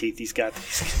chiclet teeth he's got,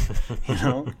 you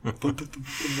know.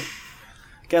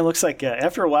 Guy looks like,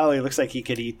 after a while, he looks like he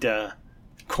could eat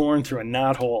corn through a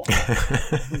knothole.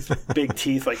 Big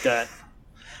teeth like that.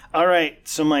 All right,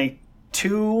 so my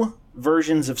two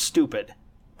versions of stupid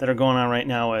that are going on right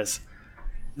now is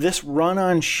this run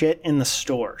on shit in the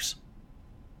stores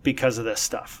because of this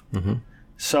stuff. Mm-hmm.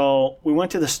 So we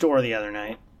went to the store the other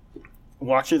night,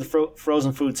 walked through the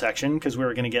frozen food section because we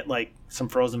were going to get like some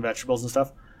frozen vegetables and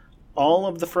stuff. All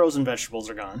of the frozen vegetables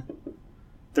are gone.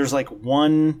 There's like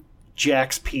one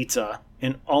Jack's Pizza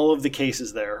in all of the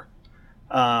cases there.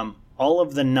 All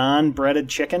of the non-breaded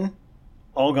chicken,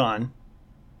 all gone.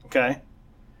 Okay?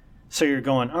 So you're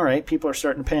going, all right, people are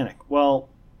starting to panic. Well,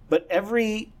 but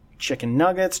every chicken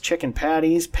nuggets, chicken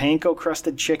patties,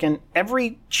 panko-crusted chicken,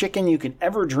 every chicken you could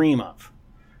ever dream of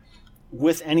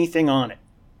with anything on it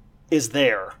is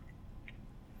there.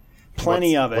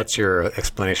 Plenty of it. What's your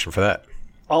explanation for that?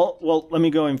 Well, let me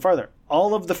go even farther.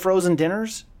 All of the frozen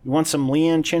dinners, you want some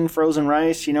Leanne Chin frozen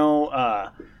rice, you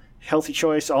know, Healthy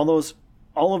Choice, all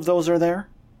of those are there?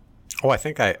 Oh, I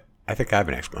think I have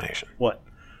an explanation. What?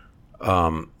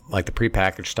 Like the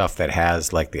prepackaged stuff that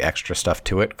has like the extra stuff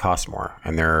to it costs more,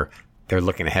 and they're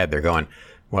looking ahead. They're going,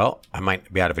 well, I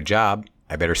might be out of a job,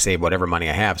 I better save whatever money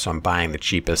I have, so I'm buying the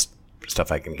cheapest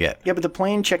stuff I can get. Yeah, but the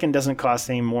plain chicken doesn't cost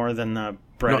any more than the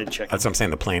breaded chicken. That's what I'm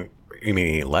saying. The plain, you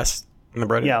mean less than the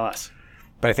breaded? Yeah, less.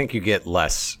 But I think you get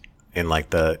less in like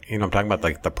the, I'm talking about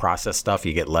like the processed stuff.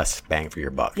 You get less bang for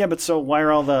your buck. Yeah, but so why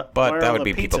are all the But that would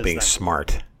be people being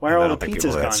smart. Why are all the pizzas I don't think people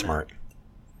are gone that smart. then?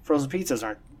 Frozen pizzas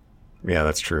aren't. Yeah,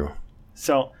 that's true.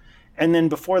 So, and then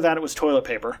before that it was toilet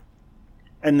paper,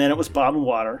 and then it was bottled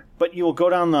water. But you go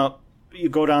down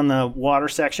the water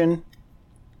section,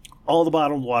 all the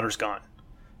bottled water's gone.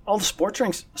 All the sports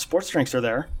drinks are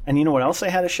there, and you know what else they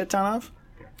had a shit ton of?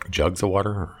 Jugs of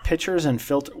water? Pitchers and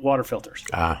water filters.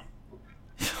 Ah.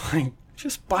 Like,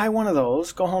 just buy one of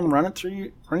those, go home, run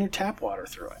your tap water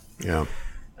through it.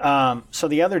 Yeah. So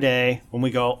the other day, when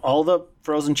we go, all the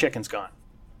frozen chicken's gone.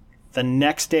 The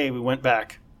next day we went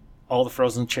back, all the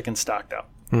frozen chicken stocked up.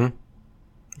 Mm-hmm.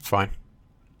 It's fine.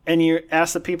 And you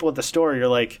ask the people at the store, you're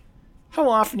like, how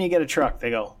often do you get a truck? They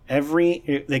go,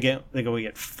 we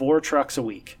get 4 trucks a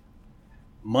week.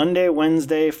 Monday,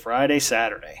 Wednesday, Friday,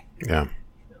 Saturday. Yeah.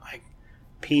 Like,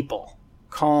 people,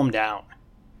 calm down.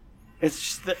 It's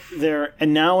just that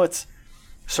and now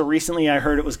so recently I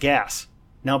heard it was gas.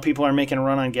 Now people are making a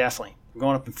run on gasoline. We're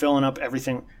going up and filling up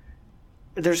everything.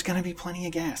 There's going to be plenty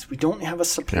of gas. We don't have a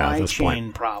supply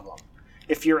chain problem.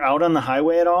 If you're out on the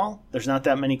highway at all, there's not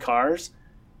that many cars.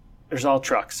 There's all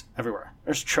trucks everywhere.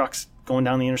 There's trucks going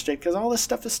down the interstate because all this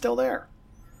stuff is still there.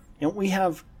 We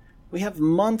have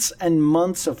months and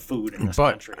months of food in this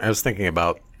country. I was thinking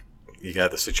about, you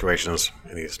got the situations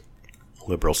in these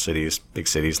liberal cities, big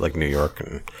cities like New York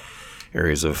and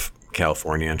areas of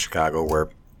California and Chicago, where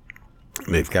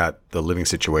they've got the living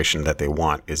situation that they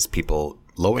want is people,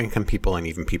 low-income people and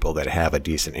even people that have a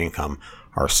decent income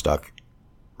are stuck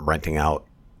renting out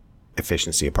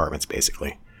efficiency apartments,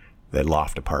 basically. The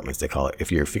loft apartments, they call it.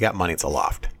 If you got money, it's a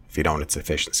loft. If you don't, it's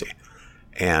efficiency.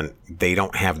 And they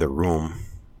don't have the room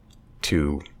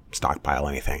to stockpile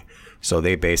anything. So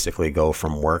they basically go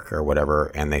from work or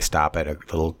whatever, and they stop at a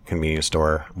little convenience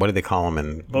store. What do they call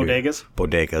them? Bodegas?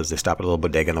 Bodegas. They stop at a little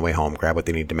bodega on the way home, grab what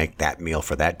they need to make that meal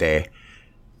for that day,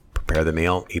 prepare the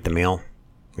meal, eat the meal.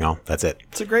 That's it.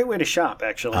 It's a great way to shop,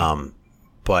 actually.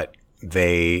 But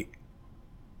they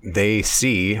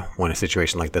see when a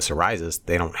situation like this arises,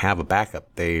 they don't have a backup.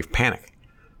 They panic.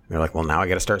 They're like, well, now I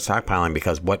got to start stockpiling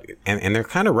because what? And they're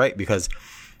kind of right, because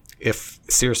if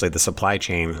seriously the supply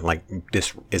chain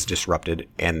is disrupted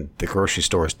and the grocery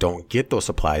stores don't get those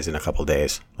supplies in a couple of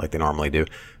days like they normally do,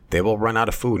 they will run out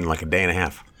of food in like a day and a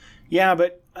half. Yeah,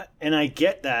 but and I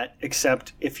get that,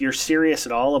 except if you're serious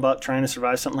at all about trying to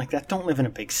survive something like that, don't live in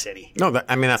a big city. No, that's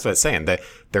what it's saying.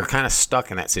 They're kind of stuck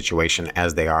in that situation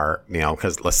as they are,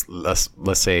 because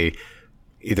let's say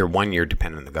either one, you're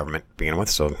dependent on the government to begin with,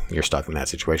 so you're stuck in that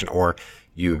situation, or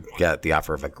you get the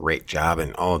offer of a great job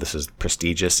and, this is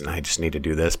prestigious and I just need to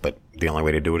do this, but the only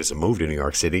way to do it is to move to New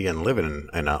York City and live in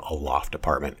a loft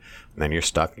apartment. And then you're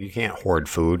stuck. You can't hoard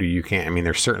food. You can't,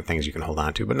 there's certain things you can hold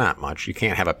on to, but not much. You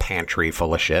can't have a pantry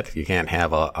full of shit. You can't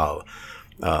have a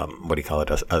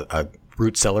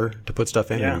root cellar to put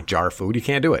stuff in and jar food. You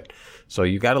can't do it. So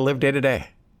you got to live day to day.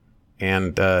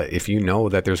 And if you know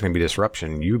that there's going to be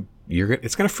disruption,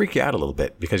 it's going to freak you out a little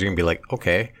bit, because you're going to be like,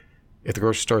 okay, if the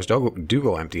grocery stores do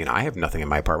go empty and I have nothing in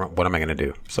my apartment, what am I going to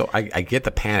do? So I get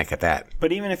the panic at that.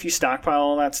 But even if you stockpile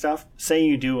all that stuff, say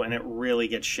you do and it really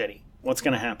gets shitty, what's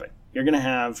going to happen? You're going to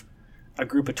have a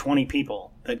group of 20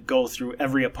 people that go through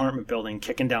every apartment building,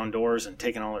 kicking down doors and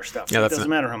taking all their stuff. So it doesn't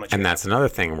matter how much. And that's another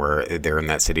thing where they're in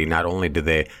that city. Not only do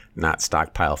they not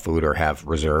stockpile food or have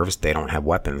reserves, they don't have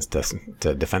weapons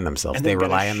to defend themselves. They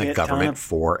rely on the government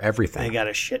for everything. They got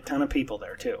a shit ton of people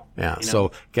there too. Yeah.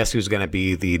 So guess who's going to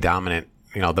be the dominant?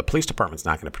 The police department's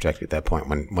not going to protect you at that point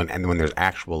when there's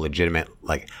actual legitimate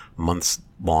months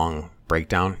long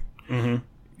breakdown. Mm-hmm.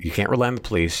 You can't rely on the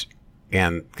police.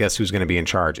 And guess who's going to be in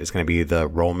charge? It's going to be the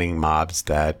roaming mobs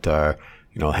that,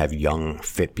 have young,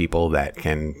 fit people that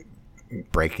can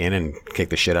break in and kick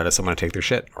the shit out of someone and take their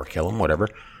shit or kill them, whatever.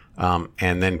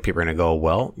 And then people are going to go,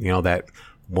 well, that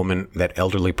woman, that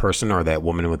elderly person or that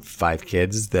woman with 5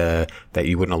 kids that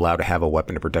you wouldn't allow to have a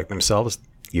weapon to protect themselves,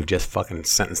 you've just fucking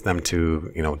sentenced them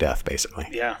to, death, basically.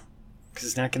 Yeah, because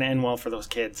it's not going to end well for those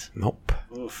kids. Nope.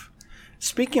 Oof.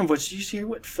 Speaking of which, did you see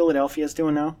what Philadelphia is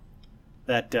doing now?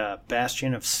 That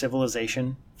bastion of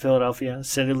civilization, Philadelphia,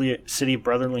 city of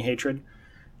brotherly hatred.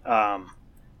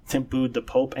 They booed the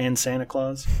Pope and Santa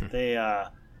Claus. They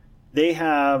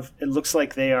have, it looks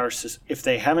like they are, if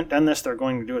they haven't done this, they're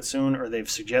going to do it soon, or they've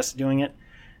suggested doing it,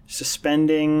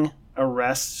 suspending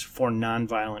arrests for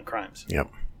nonviolent crimes. Yep.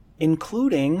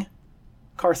 Including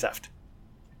car theft.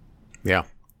 Yeah.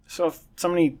 So if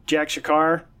somebody jacks your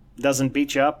car, doesn't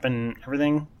beat you up and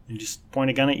everything, and just point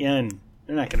a gun at you, and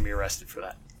they're not going to be arrested for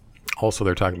that. Also,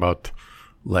 they're talking about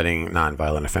letting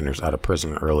nonviolent offenders out of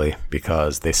prison early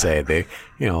because they say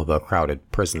the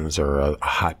crowded prisons are a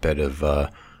hotbed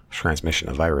of transmission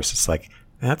of virus. It's like,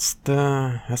 that's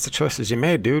the choices you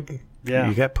made, dude. Yeah.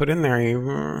 You got put in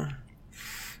there.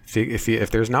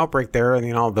 If there's an outbreak there,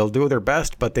 they'll do their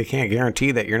best, but they can't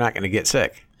guarantee that you're not going to get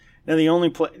sick. Now, the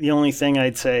only thing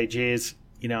I'd say, Jay, is,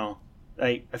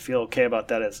 I feel okay about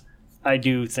that is I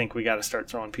do think we got to start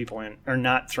throwing people in, or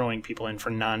not throwing people in, for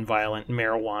nonviolent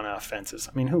marijuana offenses.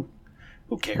 I mean, who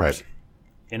cares?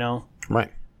 Right.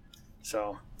 Right.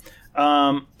 So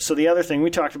the other thing, we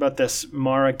talked about this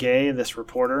Mara Gay, this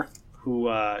reporter,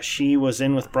 who she was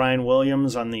in with Brian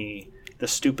Williams on the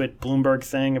stupid Bloomberg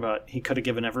thing about he could have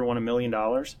given everyone $1 million.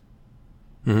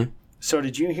 Mm-hmm. So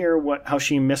did you hear how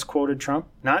she misquoted Trump?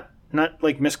 Not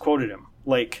like misquoted him,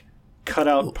 like cut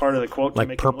out part of the quote, like to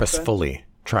make purposefully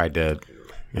tried to.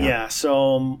 Yeah.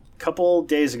 So a couple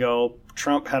days ago,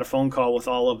 Trump had a phone call with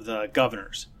all of the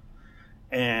governors,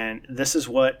 and this is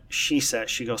what she said.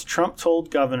 She goes, "Trump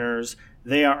told governors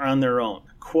they are on their own.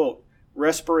 Quote,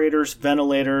 respirators,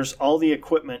 ventilators, all the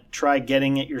equipment, try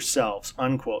getting it yourselves,"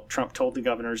 unquote. Trump told the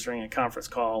governors during a conference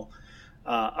call,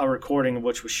 a recording of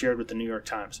which was shared with the New York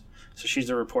Times. So she's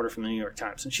a reporter from the New York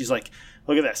Times. And she's like,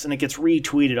 look at this. And it gets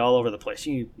retweeted all over the place.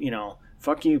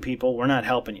 Fuck you people. We're not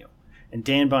helping you. And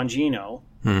Dan Bongino,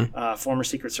 former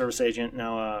Secret Service agent,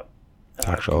 now a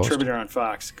contributor on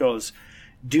Fox, goes,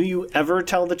 "Do you ever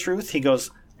tell the truth?" He goes,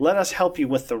 "Let us help you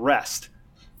with the rest."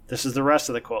 This is the rest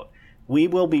of the quote. "We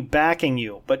will be backing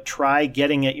you, but try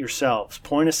getting it yourselves.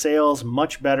 Point of sale is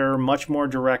much better, much more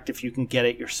direct if you can get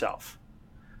it yourself."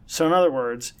 So in other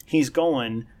words, he's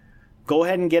going, go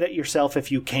ahead and get it yourself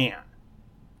if you can,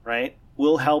 right?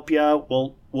 We'll help you.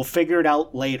 We'll figure it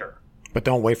out later. But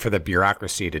don't wait for the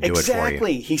bureaucracy to do it for you.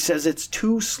 Exactly. He says it's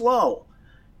too slow.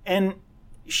 And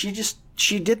she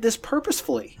did this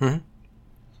purposefully. Mm-hmm.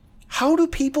 How do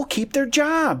people keep their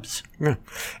jobs? Yeah.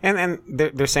 And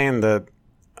they're saying the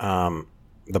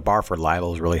bar for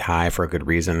libel is really high for a good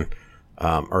reason.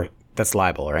 Or that's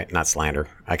libel, right? Not slander.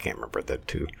 I can't remember the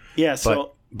two. Yeah,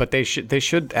 But they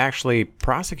should actually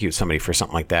prosecute somebody for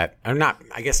something like that. Or not,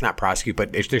 I guess not prosecute,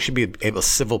 but there should be a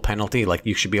civil penalty. Like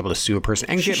you should be able to sue a person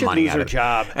and get money out of it.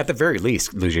 Job. At the very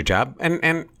least, lose your job.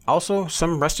 And also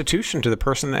some restitution to the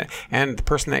person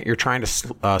that you're trying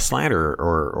to slander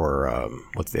or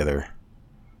what's the other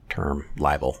term?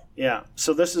 Libel. Yeah.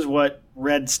 So this is what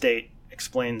Red State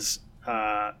explains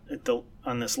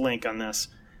on this link on this.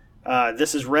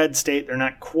 This is Red State. They're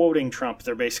not quoting Trump.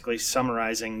 They're basically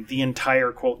summarizing the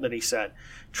entire quote that he said.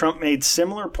 Trump made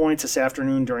similar points this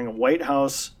afternoon during a White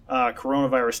House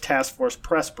coronavirus task force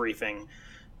press briefing,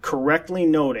 correctly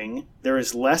noting there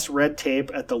is less red tape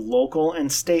at the local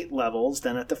and state levels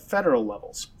than at the federal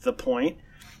levels. The point,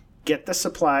 get the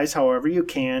supplies however you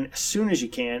can, as soon as you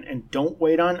can, and don't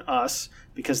wait on us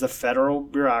because the federal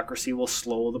bureaucracy will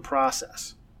slow the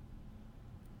process.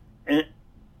 And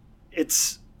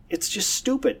it's just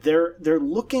stupid. They're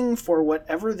looking for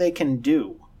whatever they can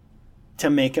do to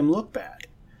make him look bad.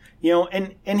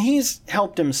 And he's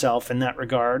helped himself in that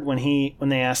regard when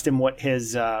they asked him what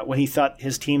he thought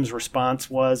his team's response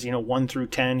was, 1 through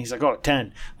 10. He's like,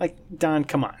 10. Like, Don,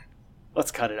 come on.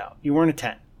 Let's cut it out. You weren't a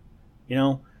 10.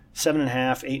 7.5,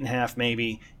 8.5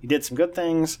 maybe. You did some good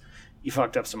things. You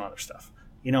fucked up some other stuff.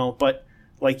 But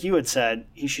like you had said,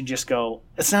 he should just go,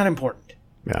 it's not important.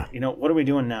 Yeah. What are we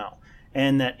doing now?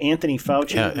 And that Anthony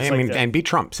Fauci... Yeah, and be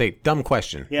Trump. Say, dumb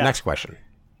question. Yeah. Next question.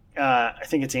 I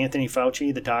think it's Anthony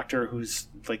Fauci, the doctor who's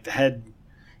like the head...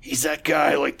 He's that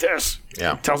guy like this.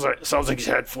 Yeah. Sounds like he's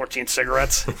had 14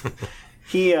 cigarettes.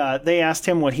 They asked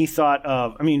him what he thought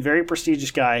of... very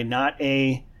prestigious guy, not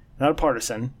a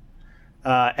partisan.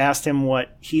 Asked him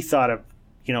what he thought of,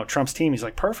 Trump's team. He's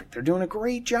like, perfect. They're doing a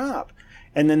great job.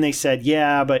 And then they said,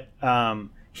 yeah, but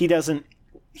he doesn't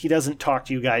talk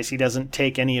to you guys. He doesn't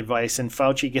take any advice. And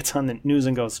Fauci gets on the news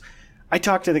and goes, I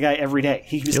talk to the guy every day.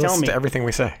 He keeps telling me to everything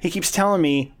we say. He keeps telling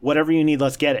me, whatever you need,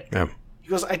 let's get it. Yeah. He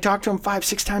goes, I talk to him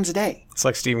 5-6 times a day. It's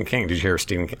like Stephen King. Did you hear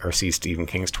see Stephen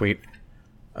King's tweet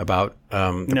about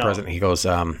the president? He goes,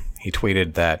 he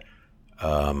tweeted that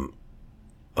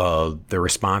the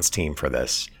response team for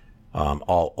this,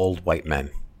 all old white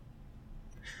men.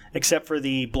 Except for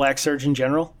the black surgeon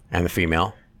general. And the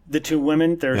female. The two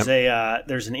women. There's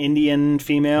there's an Indian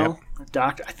female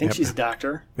doctor. I think she's a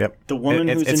doctor. Yep. The woman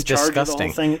who's in charge of the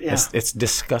whole thing. Yeah. It's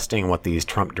disgusting what these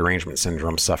Trump derangement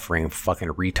syndrome suffering fucking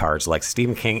retards. Like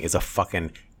Stephen King is a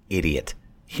fucking idiot.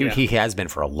 He has been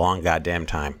for a long goddamn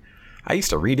time. I used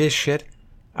to read his shit,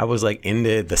 I was like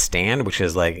into The Stand, which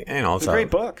is like, it's a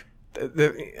great book.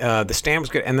 The Stand was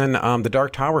good, and then the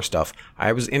Dark Tower stuff.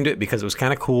 I was into it because it was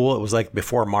kind of cool. It was like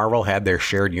before Marvel had their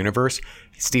shared universe.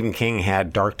 Stephen King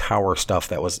had Dark Tower stuff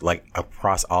that was like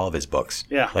across all of his books.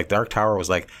 Yeah, like Dark Tower was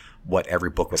like what every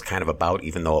book was kind of about,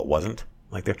 even though it wasn't.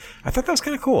 Like I thought that was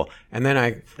kind of cool. And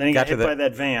then he got hit by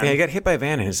that van. Yeah, he got hit by a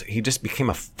van, and he just became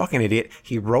a fucking idiot.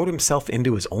 He wrote himself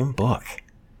into his own book.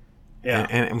 Yeah,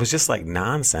 and it was just like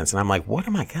nonsense. And I'm like, what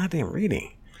am I goddamn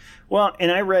reading? Well,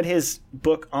 and I read his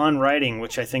book on writing,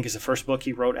 which I think is the first book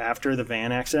he wrote after the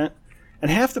van accident. And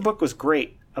half the book was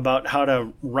great about how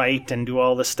to write and do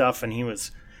all this stuff. And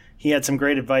he had some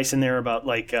great advice in there about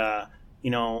like,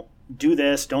 do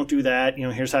this, don't do that.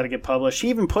 Here's how to get published. He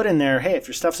even put in there, hey, if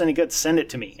your stuff's any good, send it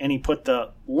to me. And he put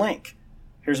the link.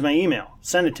 Here's my email.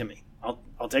 Send it to me.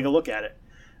 I'll take a look at it.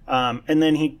 And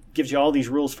then he gives you all these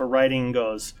rules for writing and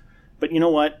goes, but you know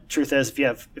what? Truth is, if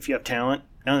you have talent,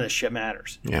 none of this shit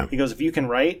matters. Yeah. He goes, if you can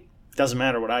write, it doesn't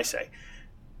matter what I say.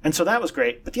 And so that was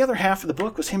great. But the other half of the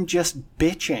book was him just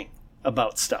bitching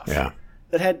about stuff. Yeah.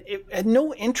 That had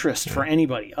no interest for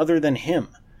anybody other than him.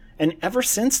 And ever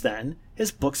since then,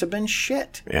 his books have been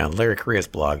shit. Yeah, Larry Correia's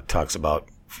blog talks about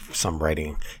some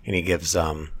writing, and he gives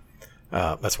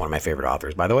that's one of my favorite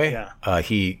authors, by the way. Yeah.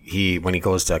 He when he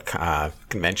goes to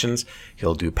conventions,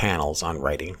 he'll do panels on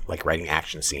writing, like writing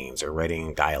action scenes or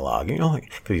writing dialogue, because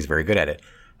he's very good at it.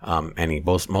 And he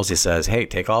mostly says, hey,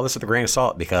 take all this with a grain of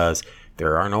salt because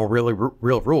there are no real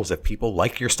rules. If people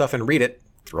like your stuff and read it,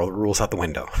 throw the rules out the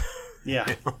window.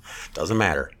 Yeah. Doesn't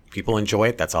matter. People enjoy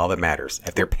it. That's all that matters.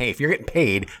 If you're getting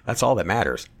paid, that's all that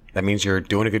matters. That means you're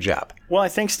doing a good job. Well, I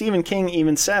think Stephen King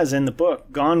even says in the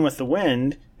book, Gone with the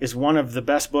Wind is one of the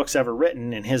best books ever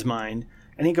written in his mind.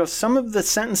 And he goes, some of the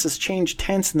sentences change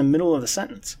tense in the middle of the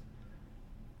sentence.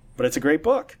 But it's a great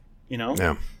book,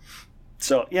 Yeah.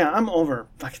 So, yeah, I'm over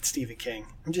fucking Stephen King.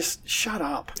 I'm just, shut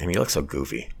up. And you look so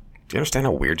goofy. Do you understand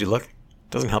how weird you look?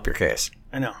 Doesn't help your case.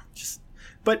 I know.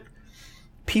 But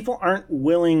people aren't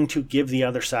willing to give the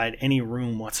other side any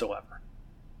room whatsoever,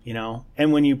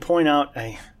 And when you point out,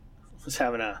 I was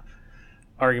having a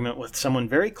argument with someone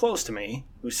very close to me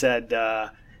who said,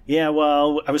 yeah,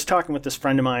 well, I was talking with this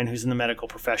friend of mine who's in the medical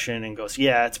profession and goes,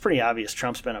 yeah, it's pretty obvious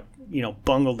Trump's been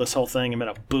bungled this whole thing and been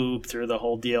a boob through the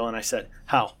whole deal. And I said,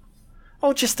 how?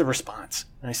 Oh, just the response.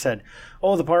 And I said,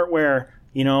 oh, the part where,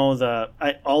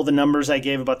 all the numbers I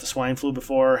gave about the swine flu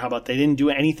before, how about they didn't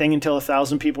do anything until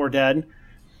 1,000 people were dead?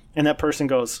 And that person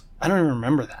goes, I don't even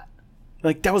remember that.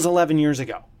 Like, that was 11 years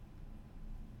ago.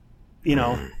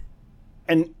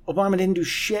 And Obama didn't do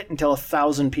shit until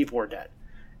 1,000 people were dead.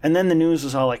 And then the news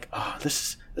was all like, oh,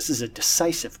 this is a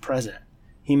decisive president.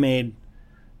 He made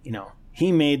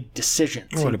decisions.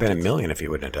 It would have been 1 million if he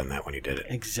wouldn't have done that when he did it.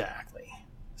 Exactly.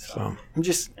 So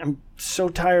I'm so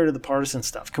tired of the partisan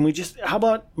stuff. Can we just, how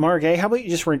about, Mark, how about you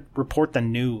just report the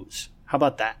news? How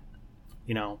about that?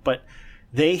 But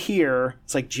they hear,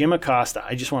 it's like Jim Acosta.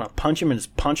 I just want to punch him in his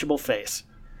punchable face,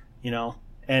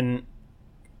 and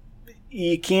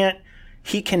he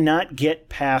cannot get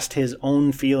past his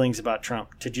own feelings about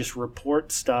Trump to just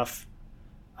report stuff,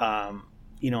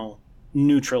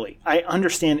 neutrally. I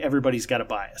understand everybody's got a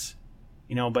bias,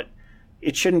 but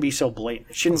it shouldn't be so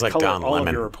blatant. It shouldn't like color Don all Lemon.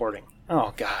 of your reporting.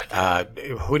 Oh, God.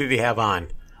 Who did he have on?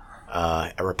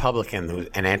 A Republican,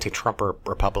 an anti-Trump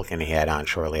Republican he had on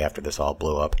shortly after this all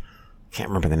blew up. Can't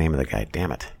remember the name of the guy.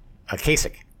 Damn it.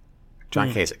 Kasich.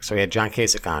 John Kasich. So he had John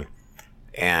Kasich on,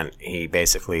 and he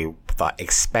basically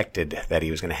expected that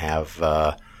he was going to have,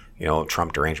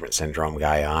 Trump derangement syndrome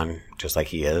guy on, just like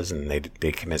he is, and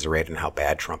they commiserated on how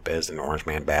bad Trump is and Orange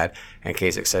Man bad. And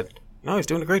Kasich said, no, he's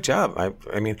doing a great job.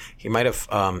 I mean, he might have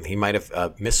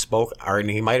misspoke, or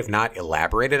he might have not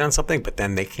elaborated on something, but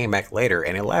then they came back later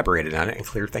and elaborated on it and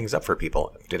cleared things up for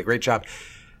people. Did a great job.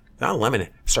 Don Lemon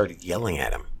started yelling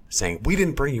at him, saying, we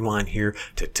didn't bring you on here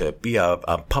to be a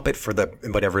puppet for the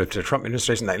Trump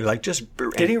administration. That like just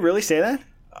did he really say that?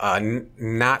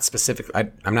 Not specific.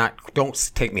 I'm not.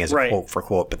 Don't take me as a quote for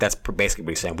quote, but that's basically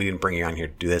what he's saying. We didn't bring you on here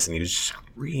to do this, and he was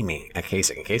screaming at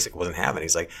Kasich, and Kasich wasn't having it.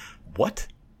 He's like, what?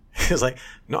 He's like,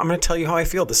 no, I'm going to tell you how I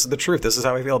feel. This is the truth. This is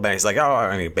how I feel about it. He's like,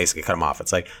 basically cut him off.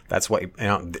 It's like, that's what,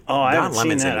 Don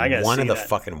Lemon's one of the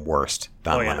fucking worst.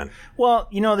 Don Lemon. Well,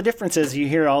 the difference is you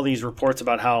hear all these reports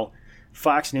about how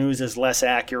Fox News is less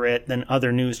accurate than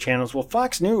other news channels. Well,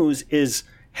 Fox News is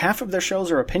half of their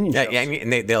shows are opinion shows. Yeah,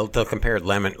 and they'll compare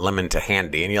Lemon to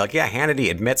Hannity, and you're like, yeah,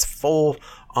 Hannity admits full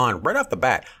on right off the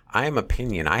bat, I have an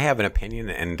opinion,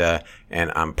 and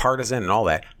I'm partisan and all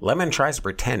that. Lemon tries to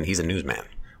pretend he's a newsman.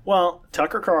 Well,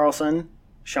 Tucker Carlson,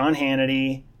 Sean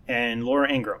Hannity, and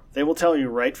Laura Ingraham. They will tell you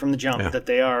right from the jump that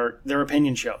they're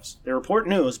opinion shows. They report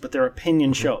news, but they're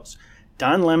opinion shows.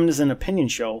 Don Lemon is an opinion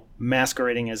show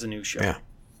masquerading as a news show. Yeah.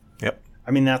 Yep.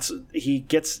 I mean, he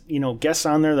gets, guests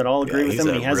on there that all agree with him,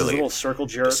 and he has really his little circle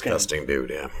jerk. Disgusting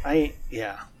dude,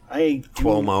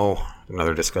 Cuomo,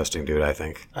 another disgusting dude, I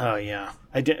think. Oh, yeah.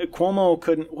 Cuomo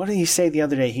couldn't, what did he say the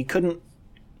other day? He couldn't.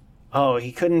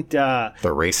 The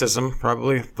racism,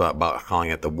 probably, about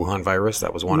calling it the Wuhan virus.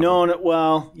 That was one of them. No,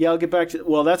 well, yeah, I'll get back to,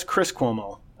 well, that's Chris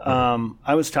Cuomo.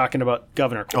 I was talking about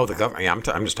Governor Cuomo. Oh, the governor. Yeah,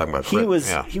 I'm just talking about Chris.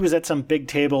 He was at some big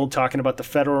table talking about the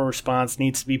federal response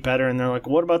needs to be better, and they're like,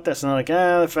 what about this? And they're like,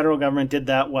 the federal government did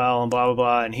that well, and blah, blah,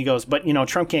 blah. And he goes, but,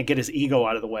 Trump can't get his ego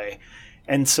out of the way.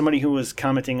 And somebody who was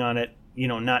commenting on it,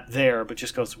 not there, but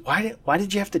just goes, why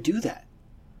did you have to do that?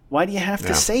 Why do you have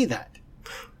to say that?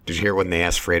 Did you hear when they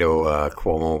asked Fredo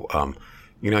Cuomo,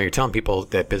 you're telling people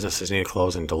that businesses need to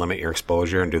close and to limit your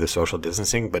exposure and do the social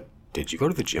distancing, but did you go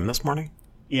to the gym this morning?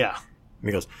 Yeah. And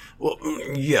he goes, well,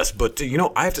 yes, but,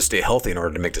 I have to stay healthy in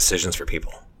order to make decisions for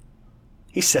people.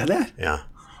 He said that? Yeah.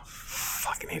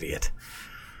 Fucking idiot.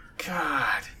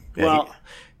 God. Yeah, well,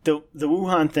 the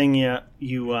Wuhan thing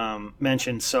you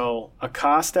mentioned, so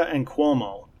Acosta and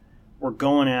Cuomo were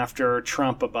going after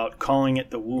Trump about calling it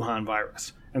the Wuhan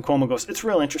virus. And Cuomo goes, it's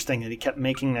real interesting that he kept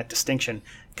making that distinction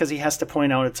because he has to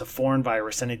point out it's a foreign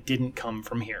virus and it didn't come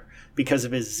from here because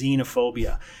of his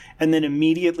xenophobia. And then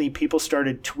immediately people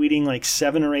started tweeting like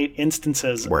 7 or 8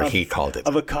 instances where he called it.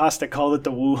 Of Acosta called it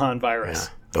the Wuhan virus.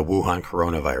 Yeah. The Wuhan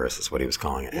coronavirus is what he was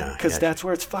calling it. Yeah, because that's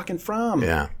where it's fucking from.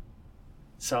 Yeah.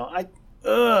 So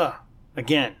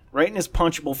again, right in his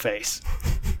punchable face.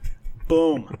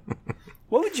 Boom.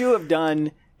 What would you have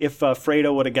done if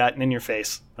Fredo would have gotten in your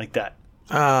face like that?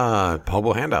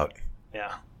 Hobo handout.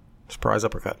 Yeah. Surprise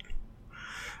uppercut.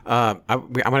 I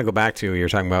want to go back to, you were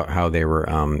talking about how they were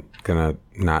going to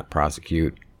not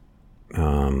prosecute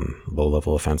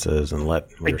low-level offenses and let,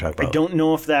 we were talking about. I don't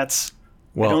know if that's,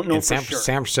 well, I don't know in for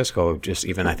San Francisco,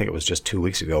 I think it was just 2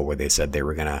 weeks ago where they said they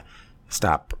were going to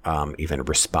stop even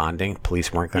responding.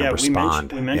 Police weren't going to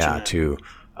respond we mentioned to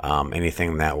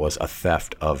anything that was a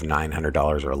theft of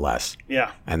 $900 or less.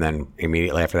 Yeah. And then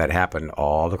immediately after that happened,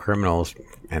 all the criminals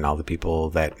and all the people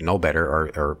that know better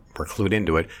or were clued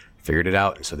into it figured it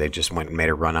out. And so they just went and made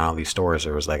a run on all these stores.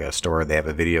 There was like a store, they have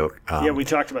a video. We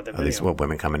talked about that video. These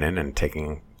women coming in and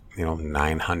taking,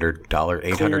 $900,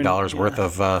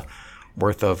 $800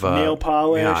 worth of nail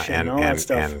polish and all that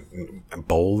stuff. And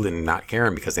bold and not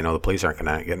caring because they know the police aren't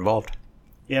going to get involved.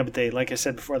 Yeah, but they, like I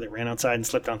said before, they ran outside and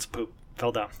slipped on some poop.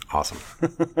 Fell down. Awesome.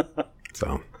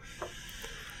 So,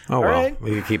 we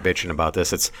can keep bitching about this.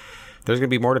 There's going to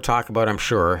be more to talk about, I'm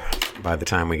sure, by the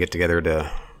time we get together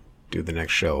to do the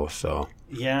next show. So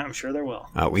yeah, I'm sure there will.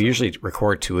 We usually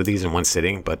record 2 of these in one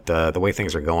sitting, but the way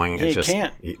things are going,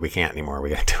 we can't anymore. We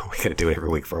got to do it every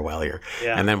week for a while here,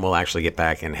 and then we'll actually get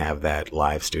back and have that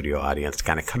live studio audience to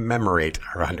kind of commemorate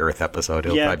our 100th episode.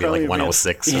 It'll probably be like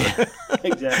 106,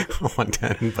 exactly,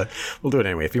 110, but we'll do it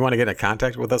anyway. If you want to get in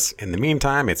contact with us, in the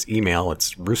meantime, it's email.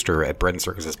 It's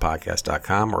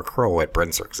rooster@breadandcircusespodcast.com or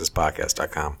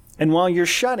crow@breadandcircusespodcast.com. And while you're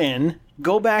shut in,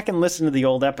 go back and listen to the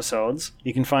old episodes.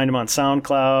 You can find them on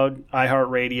SoundCloud,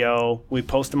 iHeartRadio. We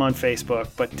post them on Facebook.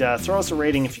 But throw us a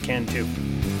rating if you can, too.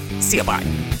 See you, bye.